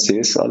 Finanz,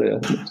 Sales, alle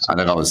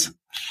raus.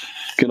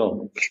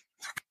 Genau.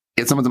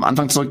 Jetzt nochmal zum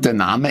Anfang zurück, der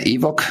Name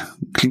EVOC,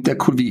 klingt der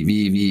cool,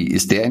 wie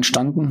ist der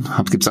entstanden?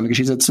 Gibt es da eine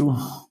Geschichte dazu?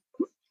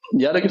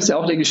 Ja, da gibt es ja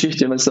auch eine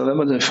Geschichte, wenn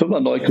man eine Firma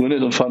neu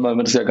gründet und vor allem, wenn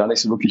man das ja gar nicht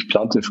so wirklich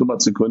plant, eine Firma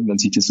zu gründen, wenn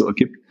sich das so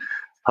ergibt,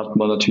 hat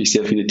man natürlich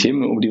sehr viele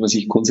Themen, um die man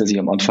sich grundsätzlich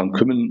am Anfang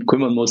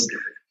kümmern muss.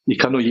 Ich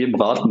kann nur jedem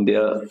raten,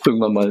 der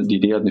irgendwann mal die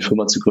Idee hat, eine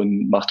Firma zu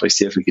gründen, macht euch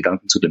sehr viel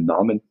Gedanken zu dem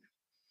Namen.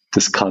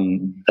 Das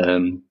kann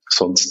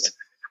sonst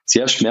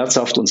sehr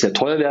schmerzhaft und sehr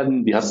teuer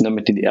werden. Wir hatten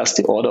damit die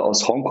erste Order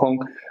aus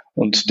Hongkong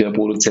und der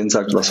Produzent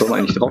sagt, was soll man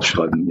eigentlich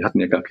draufschreiben? Wir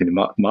hatten ja gar keine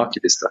Marke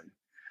bis dahin.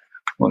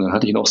 Und dann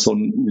hatte ich noch so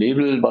ein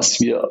Label, was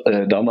wir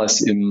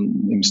damals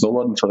im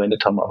Snowboarden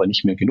verwendet haben, aber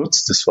nicht mehr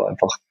genutzt. Das war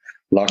einfach,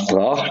 lag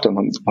brach. Dann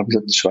habe ich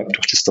gesagt, schreibt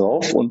doch das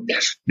drauf. Und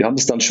wir haben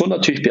das dann schon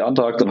natürlich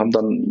beantragt und haben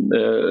dann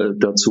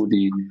dazu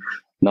die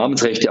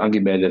Namensrechte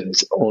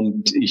angemeldet.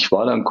 Und ich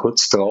war dann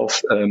kurz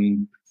drauf,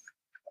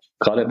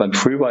 gerade beim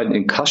Freeriden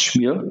in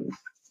Kaschmir,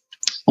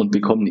 und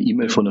bekomme eine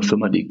E-Mail von einer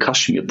Firma, die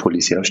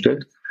Kaschmir-Pullis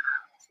herstellt.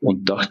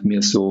 Und dachte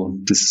mir so,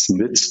 das ist ein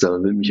Witz,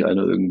 da will mich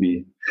einer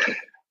irgendwie...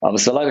 Aber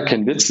es war leider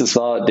kein Witz, das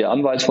war der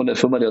Anwalt von der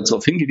Firma, der uns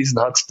darauf hingewiesen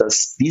hat,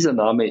 dass dieser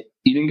Name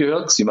ihnen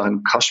gehört. Sie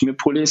machen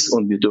Kaschmir-Pullis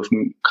und wir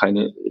dürfen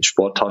keine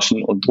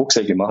Sporttaschen und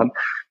Rucksäcke machen,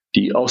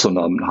 die auch so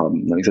Namen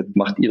haben. Dann habe ich gesagt,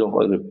 macht ihr doch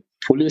eure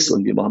Pullis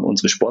und wir machen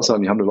unsere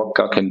Sportsachen. Wir haben überhaupt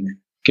gar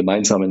keinen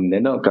gemeinsamen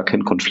Nenner, gar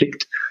keinen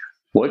Konflikt.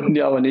 Wollten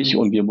wir aber nicht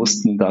und wir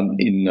mussten dann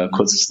in der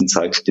kürzesten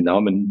Zeit den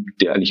Namen,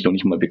 der eigentlich noch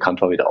nicht mal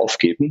bekannt war, wieder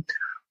aufgeben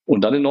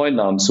und dann einen neuen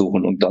Namen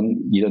suchen. Und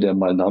dann jeder, der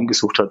mal einen Namen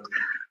gesucht hat,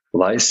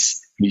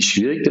 weiß, wie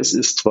schwierig das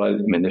ist,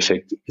 weil im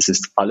Endeffekt es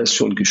ist alles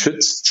schon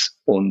geschützt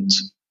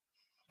und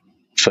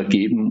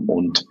vergeben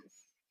und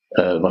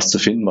was zu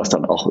finden, was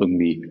dann auch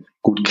irgendwie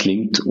gut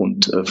klingt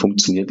und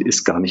funktioniert,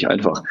 ist gar nicht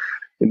einfach.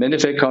 Im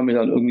Endeffekt kamen wir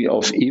dann irgendwie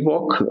auf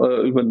EVOC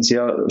über einen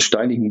sehr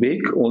steinigen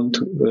Weg und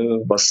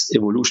was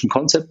Evolution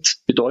Concept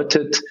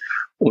bedeutet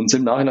und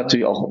sind nachher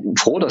natürlich auch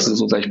froh, dass es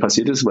uns eigentlich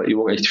passiert ist, weil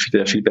EVOC echt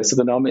der viel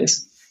bessere Name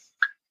ist.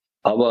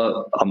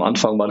 Aber am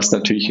Anfang war das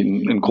natürlich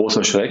ein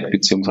großer Schreck,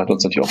 beziehungsweise hat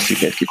uns natürlich auch viel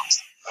Geld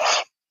gekostet.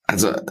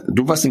 Also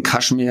du warst in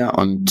Kaschmir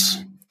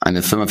und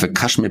eine Firma für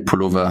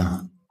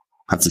Kaschmir-Pullover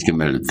hat sich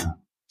gemeldet.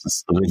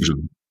 Das ist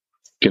richtig.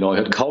 Genau, ich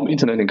hatte kaum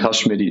Internet in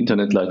Kaschmir, die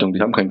Internetleitung,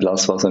 die haben kein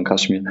Glasfaser in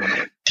Kaschmir.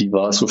 Die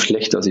war so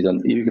schlecht, dass ich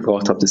dann ewig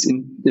gebraucht habe, das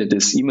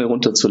E-Mail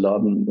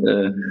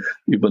runterzuladen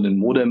über einen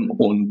Modem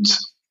und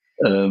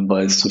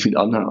weil es so viel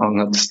Anhang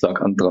hat, es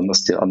lag daran,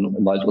 dass der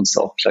Anwalt uns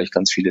auch gleich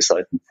ganz viele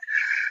Seiten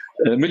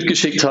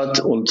mitgeschickt hat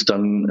und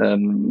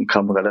dann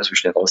kam relativ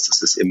schnell raus,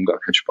 dass es eben gar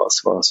kein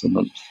Spaß war,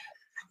 sondern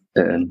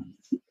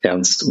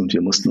ernst und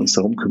wir mussten uns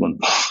darum kümmern.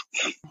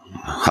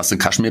 Hast du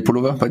einen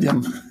Kaschmir-Pullover bei dir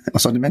im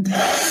Sortiment?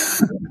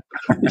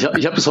 Ich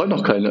hab bis heute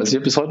noch keine. Also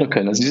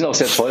die sind auch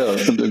sehr teuer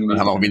und irgendwie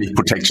haben auch wenig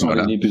Protection,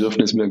 oder? Die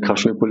Bedürfnis mit einem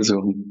Kaschmirpulli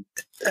machen.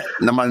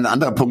 Nochmal ein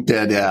anderer Punkt,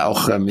 der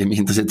auch mich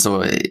interessiert,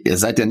 so, ihr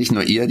seid ja nicht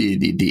nur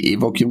die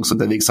EVOC-Jungs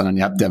unterwegs, sondern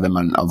ihr habt ja, wenn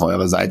man auf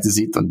eurer Seite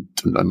sieht und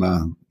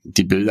immer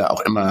die Bilder,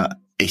 auch immer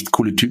echt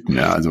coole Typen,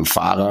 ja, also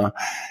Fahrer,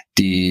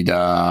 die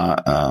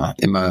da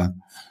immer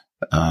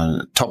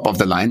top of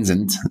the line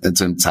sind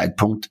zu dem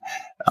Zeitpunkt.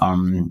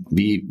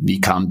 Wie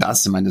kam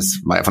das? Ich meine,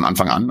 das war ja von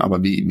Anfang an,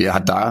 aber wer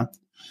hat da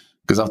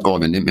gesagt,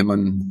 wir nehmen immer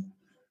einen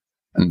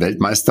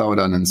Weltmeister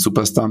oder einen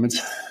Superstar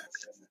mit?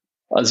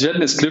 Also wir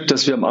hatten das Glück,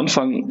 dass wir am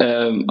Anfang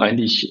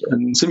eigentlich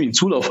einen ziemlichen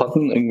Zulauf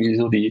hatten. Irgendwie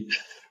so die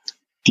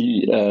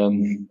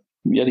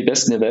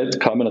Besten der Welt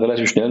kamen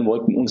relativ schnell und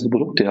wollten unsere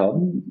Produkte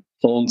haben.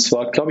 Und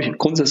zwar, glaube ich,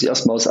 grundsätzlich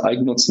erstmal aus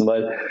Eigennutzen,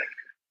 weil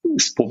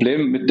das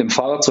Problem mit dem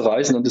Fahrrad zu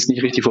reisen und es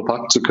nicht richtig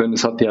verpacken zu können,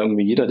 das hat ja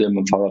irgendwie jeder, der mit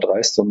dem Fahrrad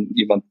reist und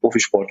jemand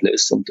Profisportler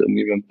ist und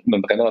irgendwie mit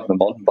dem Rennrad, mit dem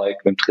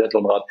Mountainbike, mit dem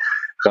Triathlonrad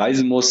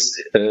reisen muss,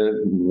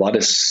 war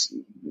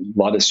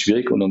das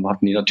schwierig. Und dann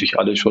hatten die natürlich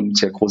alle schon ein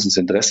sehr großes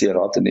Interesse, ihr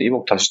Rad in eine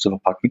EVOC-Tasche zu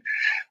verpacken,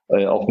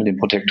 auch mit dem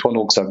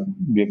Protektorenrucksack.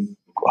 Wir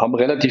haben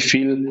relativ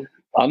viel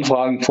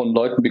Anfragen von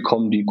Leuten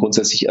bekommen, die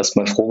grundsätzlich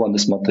erstmal froh waren,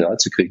 das Material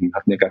zu kriegen. Wir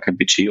hatten ja gar kein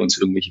Budget, uns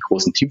irgendwelche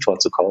großen Teamfahrer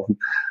zu kaufen.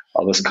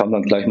 Aber es kam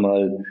dann gleich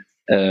mal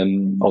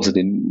außer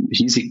den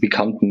hiesig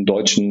bekannten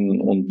Deutschen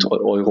und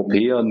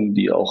Europäern,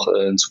 die auch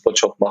einen super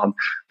Job machen,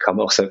 kamen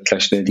auch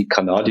gleich schnell die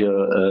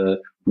Kanadier,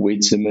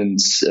 Wade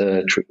Simmons,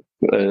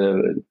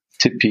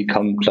 Tippy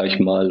kam gleich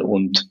mal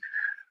und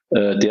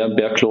deren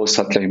Berglos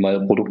hat gleich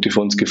mal Produkte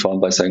für uns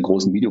gefahren bei seinen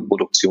großen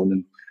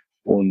Videoproduktionen.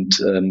 Und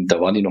da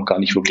waren die noch gar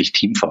nicht wirklich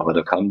Teamfahrer.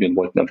 Da kamen wir und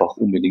wollten einfach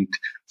unbedingt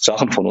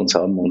Sachen von uns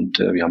haben und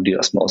wir haben die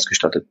erstmal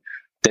ausgestattet.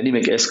 Danny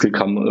McEskill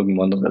kam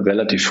irgendwann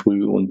relativ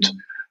früh und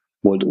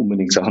wollte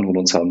unbedingt Sachen von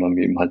uns haben. Dann haben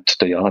wir ihm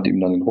halt, der Jahr hat ihm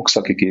dann einen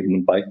Rucksack gegeben,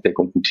 ein Bikepack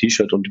und ein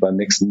T-Shirt und beim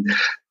nächsten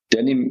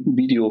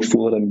Denim-Video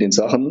fuhr er dann mit den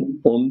Sachen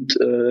und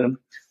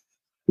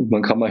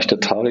man kam eigentlich der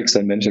Tarek,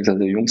 sein Mensch, hat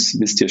gesagt, Jungs,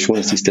 wisst ihr schon,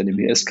 dass das Danny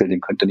McEskill,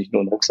 dem könnt ihr nicht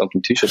nur einen Rucksack und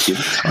ein T-Shirt geben.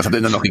 Was hat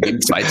er denn noch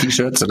gegeben? 2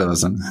 T-Shirts oder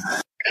was dann?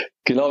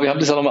 Genau, wir haben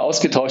das auch nochmal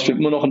ausgetauscht. Wir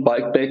haben immer noch ein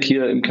Bikepack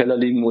hier im Keller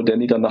liegen, wo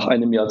Danny dann nach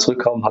einem Jahr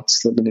zurückkam, hat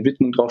eine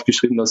Widmung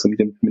draufgeschrieben, dass er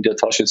mit der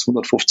Tasche jetzt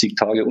 150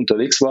 Tage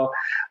unterwegs war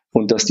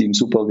und dass die ihm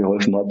super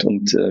geholfen hat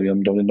und wir haben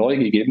ihm dann eine neue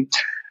gegeben.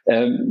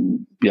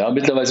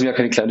 Mittlerweile sind wir ja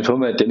keine kleine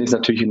Firma. Danny ist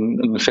natürlich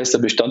ein fester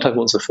Bestandteil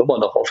unserer Firma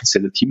und auch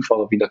offizieller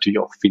Teamfahrer, wie natürlich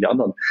auch viele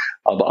anderen.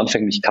 Aber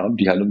anfänglich kamen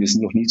die halt und wir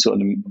sind noch nie zu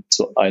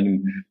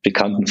einem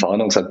bekannten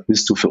Fahrer und gesagt,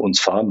 willst du für uns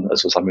fahren?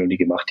 Also das haben wir noch nie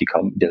gemacht. Die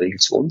kamen in der Regel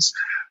zu uns.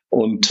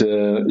 Und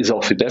ist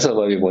auch viel besser,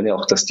 weil wir wollen ja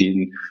auch, dass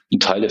die ein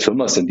Teil der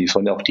Firma sind. Die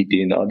sollen ja auch die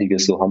DNA, die wir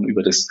so haben,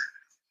 über das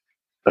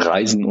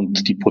Reisen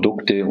und die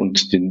Produkte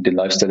und den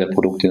Lifestyle der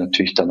Produkte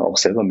natürlich dann auch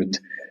selber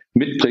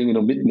mitbringen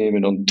und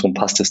mitnehmen. Und darum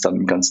passt es dann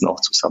im Ganzen auch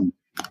zusammen.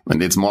 Wenn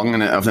du jetzt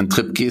morgen auf einen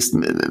Trip gehst,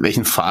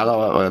 welchen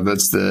Fahrer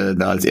würdest du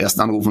da als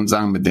ersten anrufen und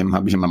sagen, mit dem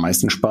habe ich immer am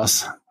meisten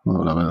Spaß?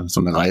 Oder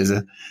so eine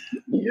Reise?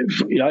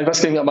 Ja, ich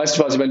weiß gar nicht, am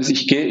meisten Spaß.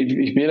 Ich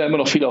gehe da immer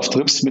noch viel auf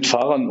Trips mit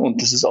Fahrern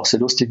und das ist auch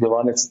sehr lustig. Wir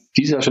waren jetzt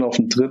dieses Jahr schon auf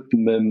einem Trip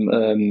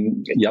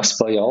mit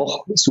Jasper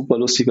Jauch, super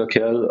lustiger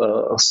Kerl,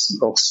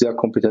 auch sehr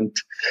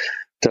kompetent.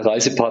 Der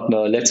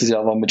Reisepartner letztes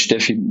Jahr war mit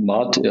Steffi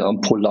Maat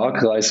am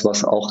Polarkreis,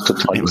 was auch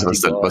total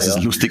lustig war. Was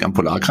ist lustig am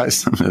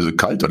Polarkreis? Also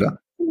kalt, oder?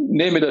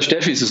 Nee, mit der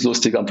Steffi ist es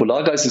lustig. Am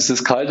Polarkreis ist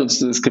es kalt und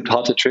es gibt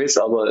harte Trails,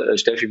 aber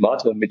Steffi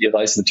Maat, mit ihr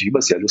Reisen natürlich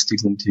immer sehr lustig,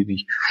 sind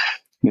natürlich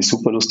eine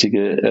super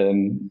lustige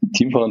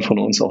Teamfahrerin von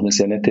uns, auch eine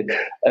sehr nette.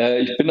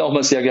 Ich bin auch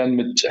mal sehr gern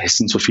es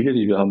sind so viele,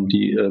 die wir haben,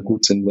 die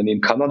gut sind. Wenn ich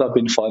in Kanada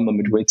bin, vor allem mal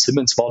mit Wade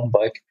Simmons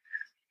Mountainbike,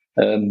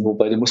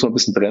 wobei, den muss man ein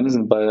bisschen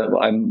bremsen. Bei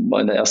einem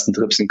meiner ersten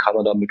Trips in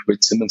Kanada mit Wade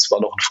Simmons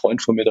war noch ein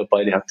Freund von mir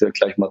dabei, der hatte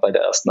gleich mal bei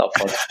der ersten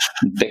Abfahrt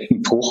einen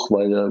Beckenbruch,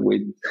 weil der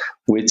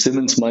Wade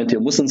Simmons meinte,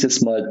 er muss uns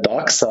jetzt mal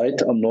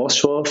Darkside am North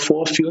Shore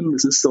vorführen.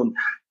 Das ist so ein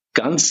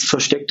ganz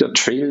versteckter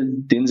Trail,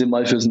 den sie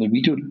mal für so eine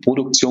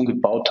Videoproduktion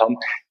gebaut haben,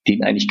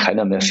 den eigentlich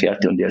keiner mehr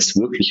fährt und der ist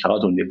wirklich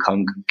hart und wir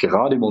kamen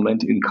gerade im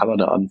Moment in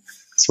Kanada an.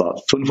 Es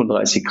war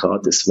 35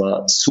 Grad, es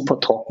war super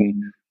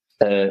trocken,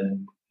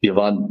 wir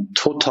waren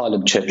total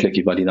im Jetlag.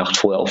 Ich war die Nacht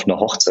vorher auf einer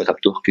Hochzeit, habe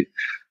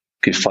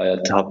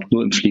durchgefeiert, habe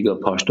nur im Flieger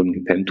ein paar Stunden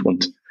gepennt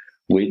und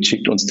Wade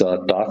schickt uns da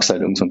Darkside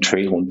irgendeinen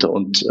Trail runter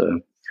und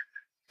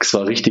es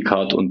war richtig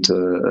hart und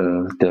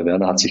der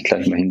Werner hat sich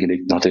gleich mal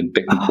hingelegt und hatte den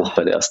Beckenbruch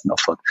bei der ersten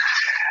Abfahrt.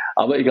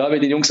 Aber egal, wir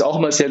den Jungs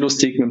auch mal sehr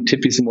lustig, mit dem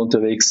Tippi sind wir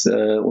unterwegs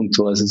und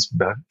so. Also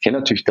wir kennen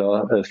natürlich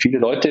da viele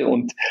Leute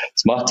und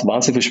es macht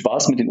wahnsinnig viel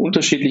Spaß, mit den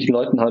unterschiedlichen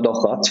Leuten halt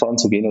auch Radfahren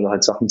zu gehen oder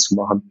halt Sachen zu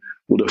machen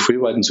oder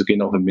Freeriden zu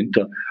gehen, auch im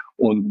Winter.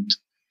 Und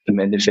im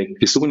Endeffekt,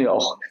 wir suchen ja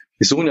auch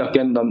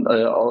gerne dann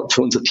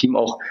für unser Team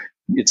auch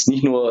jetzt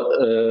nicht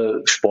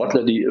nur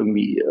Sportler, die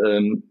irgendwie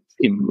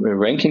im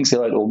Ranking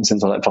sehr weit oben sind,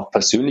 sondern einfach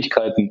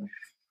Persönlichkeiten,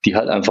 die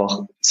halt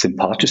einfach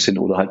sympathisch sind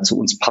oder halt zu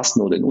uns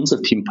passen oder in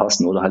unser Team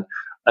passen oder halt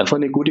einfach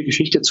eine gute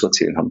Geschichte zu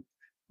erzählen haben.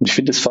 Und ich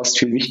finde es fast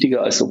viel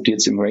wichtiger, als ob die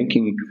jetzt im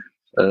Ranking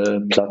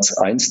Platz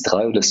 1,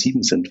 3 oder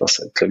 7 sind,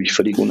 was, glaube ich,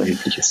 völlig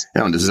unerheblich ist.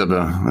 Ja, und das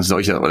ist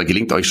euch oder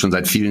gelingt euch schon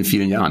seit vielen,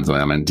 vielen Jahren. So,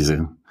 ich meine,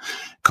 diese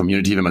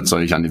Community, wenn man zu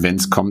euch an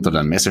Events kommt oder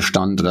an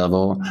Messestand oder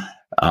wo,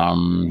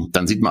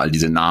 dann sieht man all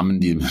diese Namen,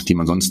 die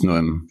man sonst nur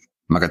im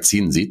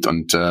Magazin sieht,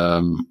 und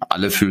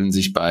alle fühlen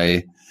sich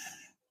bei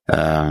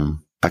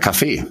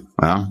Kaffee,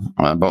 ja,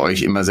 bei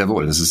euch immer sehr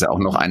wohl. Das ist ja auch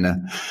noch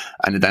eine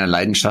deiner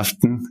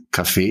Leidenschaften,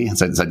 Kaffee,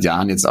 seit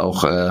Jahren jetzt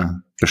auch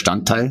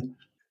Bestandteil.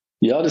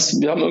 Ja,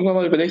 wir haben irgendwann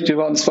mal überlegt, wir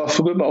waren zwar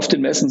früher mal auf den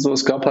Messen so,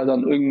 es gab halt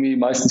dann irgendwie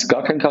meistens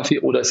gar keinen Kaffee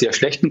oder sehr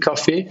schlechten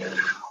Kaffee.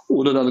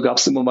 Oder dann gab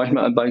es immer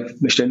manchmal bei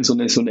Bestellen so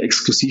eine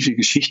exklusive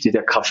Geschichte,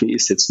 der Kaffee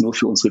ist jetzt nur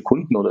für unsere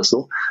Kunden oder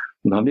so.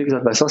 Und dann haben wir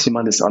gesagt, weißt du was, wir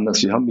machen das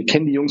anders. Wir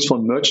kennen die Jungs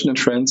von Merchant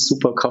 & Friends,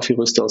 super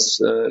Kaffeeröster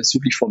aus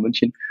südlich von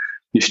München.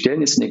 Wir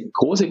stellen jetzt eine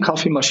große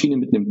Kaffeemaschine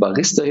mit einem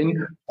Barista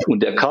hin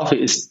und der Kaffee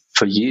ist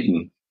für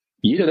jeden.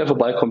 Jeder, der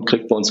vorbeikommt,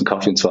 kriegt bei uns einen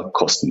Kaffee, und zwar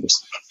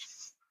kostenlos.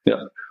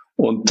 Ja.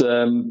 Und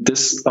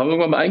das haben wir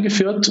irgendwann mal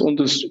eingeführt, und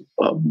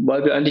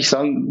weil wir eigentlich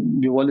sagen,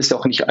 wir wollen es ja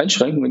auch nicht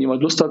einschränken. Wenn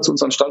jemand Lust hat, zu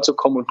uns an den Stand zu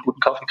kommen und einen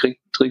guten Kaffee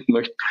trinken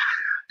möchte,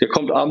 der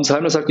kommt abends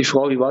heim, da sagt die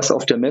Frau, wie war es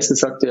auf der Messe?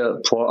 Sagt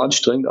er,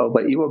 anstrengend, aber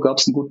bei EVOC gab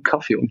es einen guten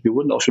Kaffee, und wir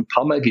wurden auch schon ein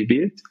paar Mal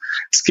gewählt.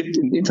 Es gibt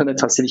im Internet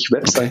tatsächlich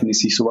Webseiten, die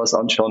sich sowas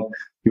anschauen.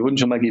 Wir wurden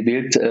schon mal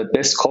gewählt,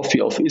 Best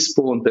Coffee auf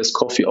ISPO und Best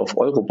Coffee auf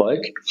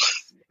Eurobike.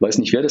 Ich weiß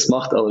nicht, wer das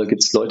macht, aber da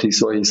gibt es Leute, die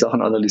solche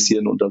Sachen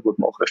analysieren, und da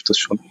wurden wir auch öfters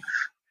schon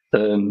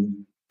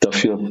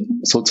dafür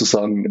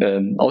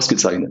sozusagen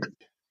ausgezeichnet.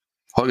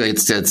 Holger,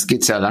 jetzt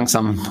geht's ja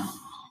langsam,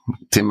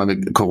 Thema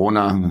mit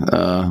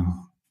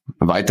Corona,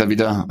 weiter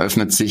wieder,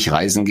 öffnet sich,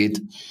 Reisen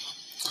geht.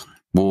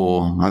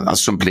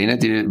 Hast du schon Pläne,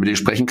 über die du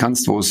sprechen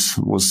kannst, wo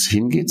es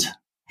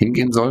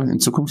hingehen soll in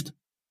Zukunft?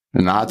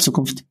 In naher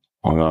Zukunft?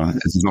 Oder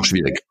ist es noch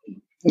schwierig?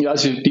 Ja,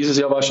 also dieses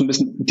Jahr war schon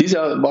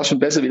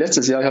besser wie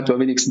letztes Jahr. Ich habe da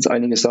wenigstens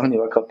einige Sachen. Ich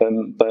war gerade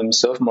beim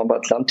Surfen am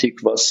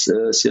Atlantik, was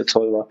sehr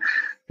toll war.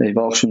 Ich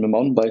war auch schon mit dem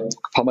Mountainbike ein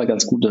paar Mal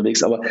ganz gut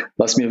unterwegs. Aber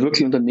was mir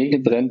wirklich unter den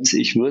Nägeln brennt,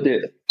 ich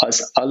würde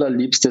als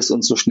allerliebstes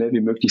und so schnell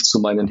wie möglich zu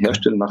meinen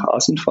Herstellern nach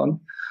Asien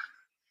fahren.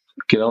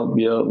 Genau,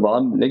 wir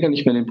waren länger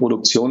nicht mehr in den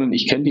Produktionen.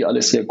 Ich kenne die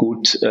alle sehr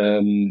gut.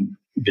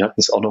 Wir hatten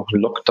jetzt auch noch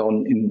einen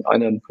Lockdown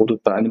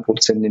bei einem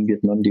Produzenten in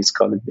Vietnam, die jetzt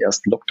gerade den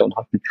ersten Lockdown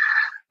hatten.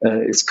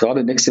 Jetzt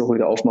gerade nächste Woche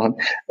wieder aufmachen.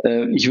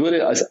 Ich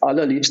würde als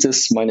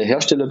allerliebstes meine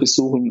Hersteller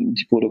besuchen,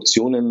 die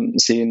Produktionen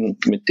sehen,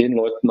 mit den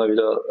Leuten mal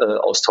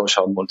wieder Austausch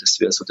haben, und das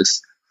wäre so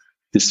das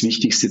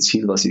wichtigste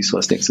Ziel, was ich so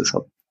als nächstes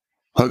habe.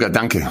 Holger,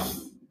 danke.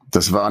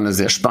 Das war eine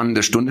sehr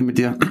spannende Stunde mit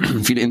dir.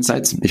 Viele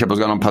Insights. Ich habe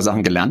sogar noch ein paar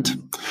Sachen gelernt,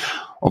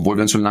 obwohl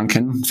wir uns schon lange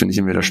kennen. Finde ich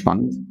immer wieder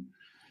spannend.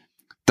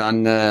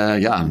 Dann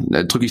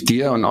drücke ich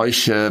dir und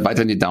euch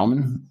weiter in die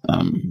Daumen.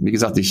 Wie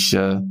gesagt,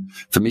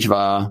 für mich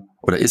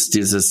ist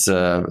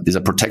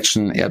dieser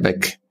Protection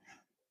Airbag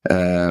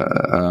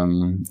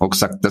auch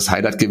gesagt das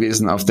Highlight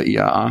gewesen auf der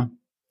IAA.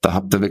 Da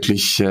habt ihr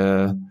wirklich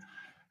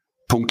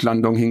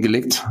Punktlandung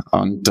hingelegt,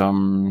 und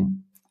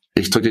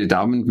ich drücke dir die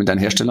Daumen mit deinen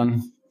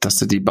Herstellern, dass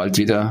du die bald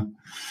wieder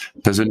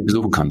persönlich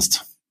besuchen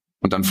kannst.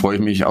 Und dann freue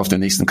ich mich auf den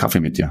nächsten Kaffee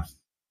mit dir.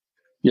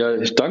 Ja,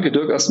 ich danke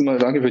Dirk erstmal,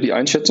 danke für die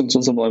Einschätzung zu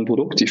unserem neuen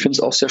Produkt. Ich finde es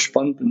auch sehr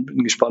spannend und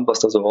bin gespannt, was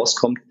da so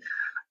rauskommt.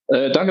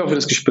 Danke auch für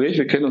das Gespräch.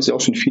 Wir kennen uns ja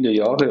auch schon viele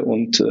Jahre,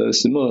 und es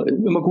ist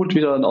immer gut,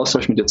 wieder einen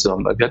Austausch mit dir zu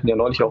haben. Wir hatten ja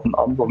neulich auch einen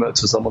Abend, wo wir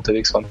zusammen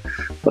unterwegs waren,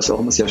 was auch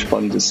immer sehr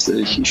spannend ist.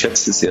 Ich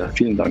schätze es sehr.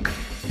 Vielen Dank.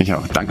 Ich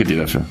auch. Danke dir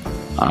dafür.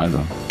 Also,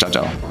 ciao,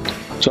 ciao.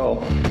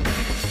 Ciao.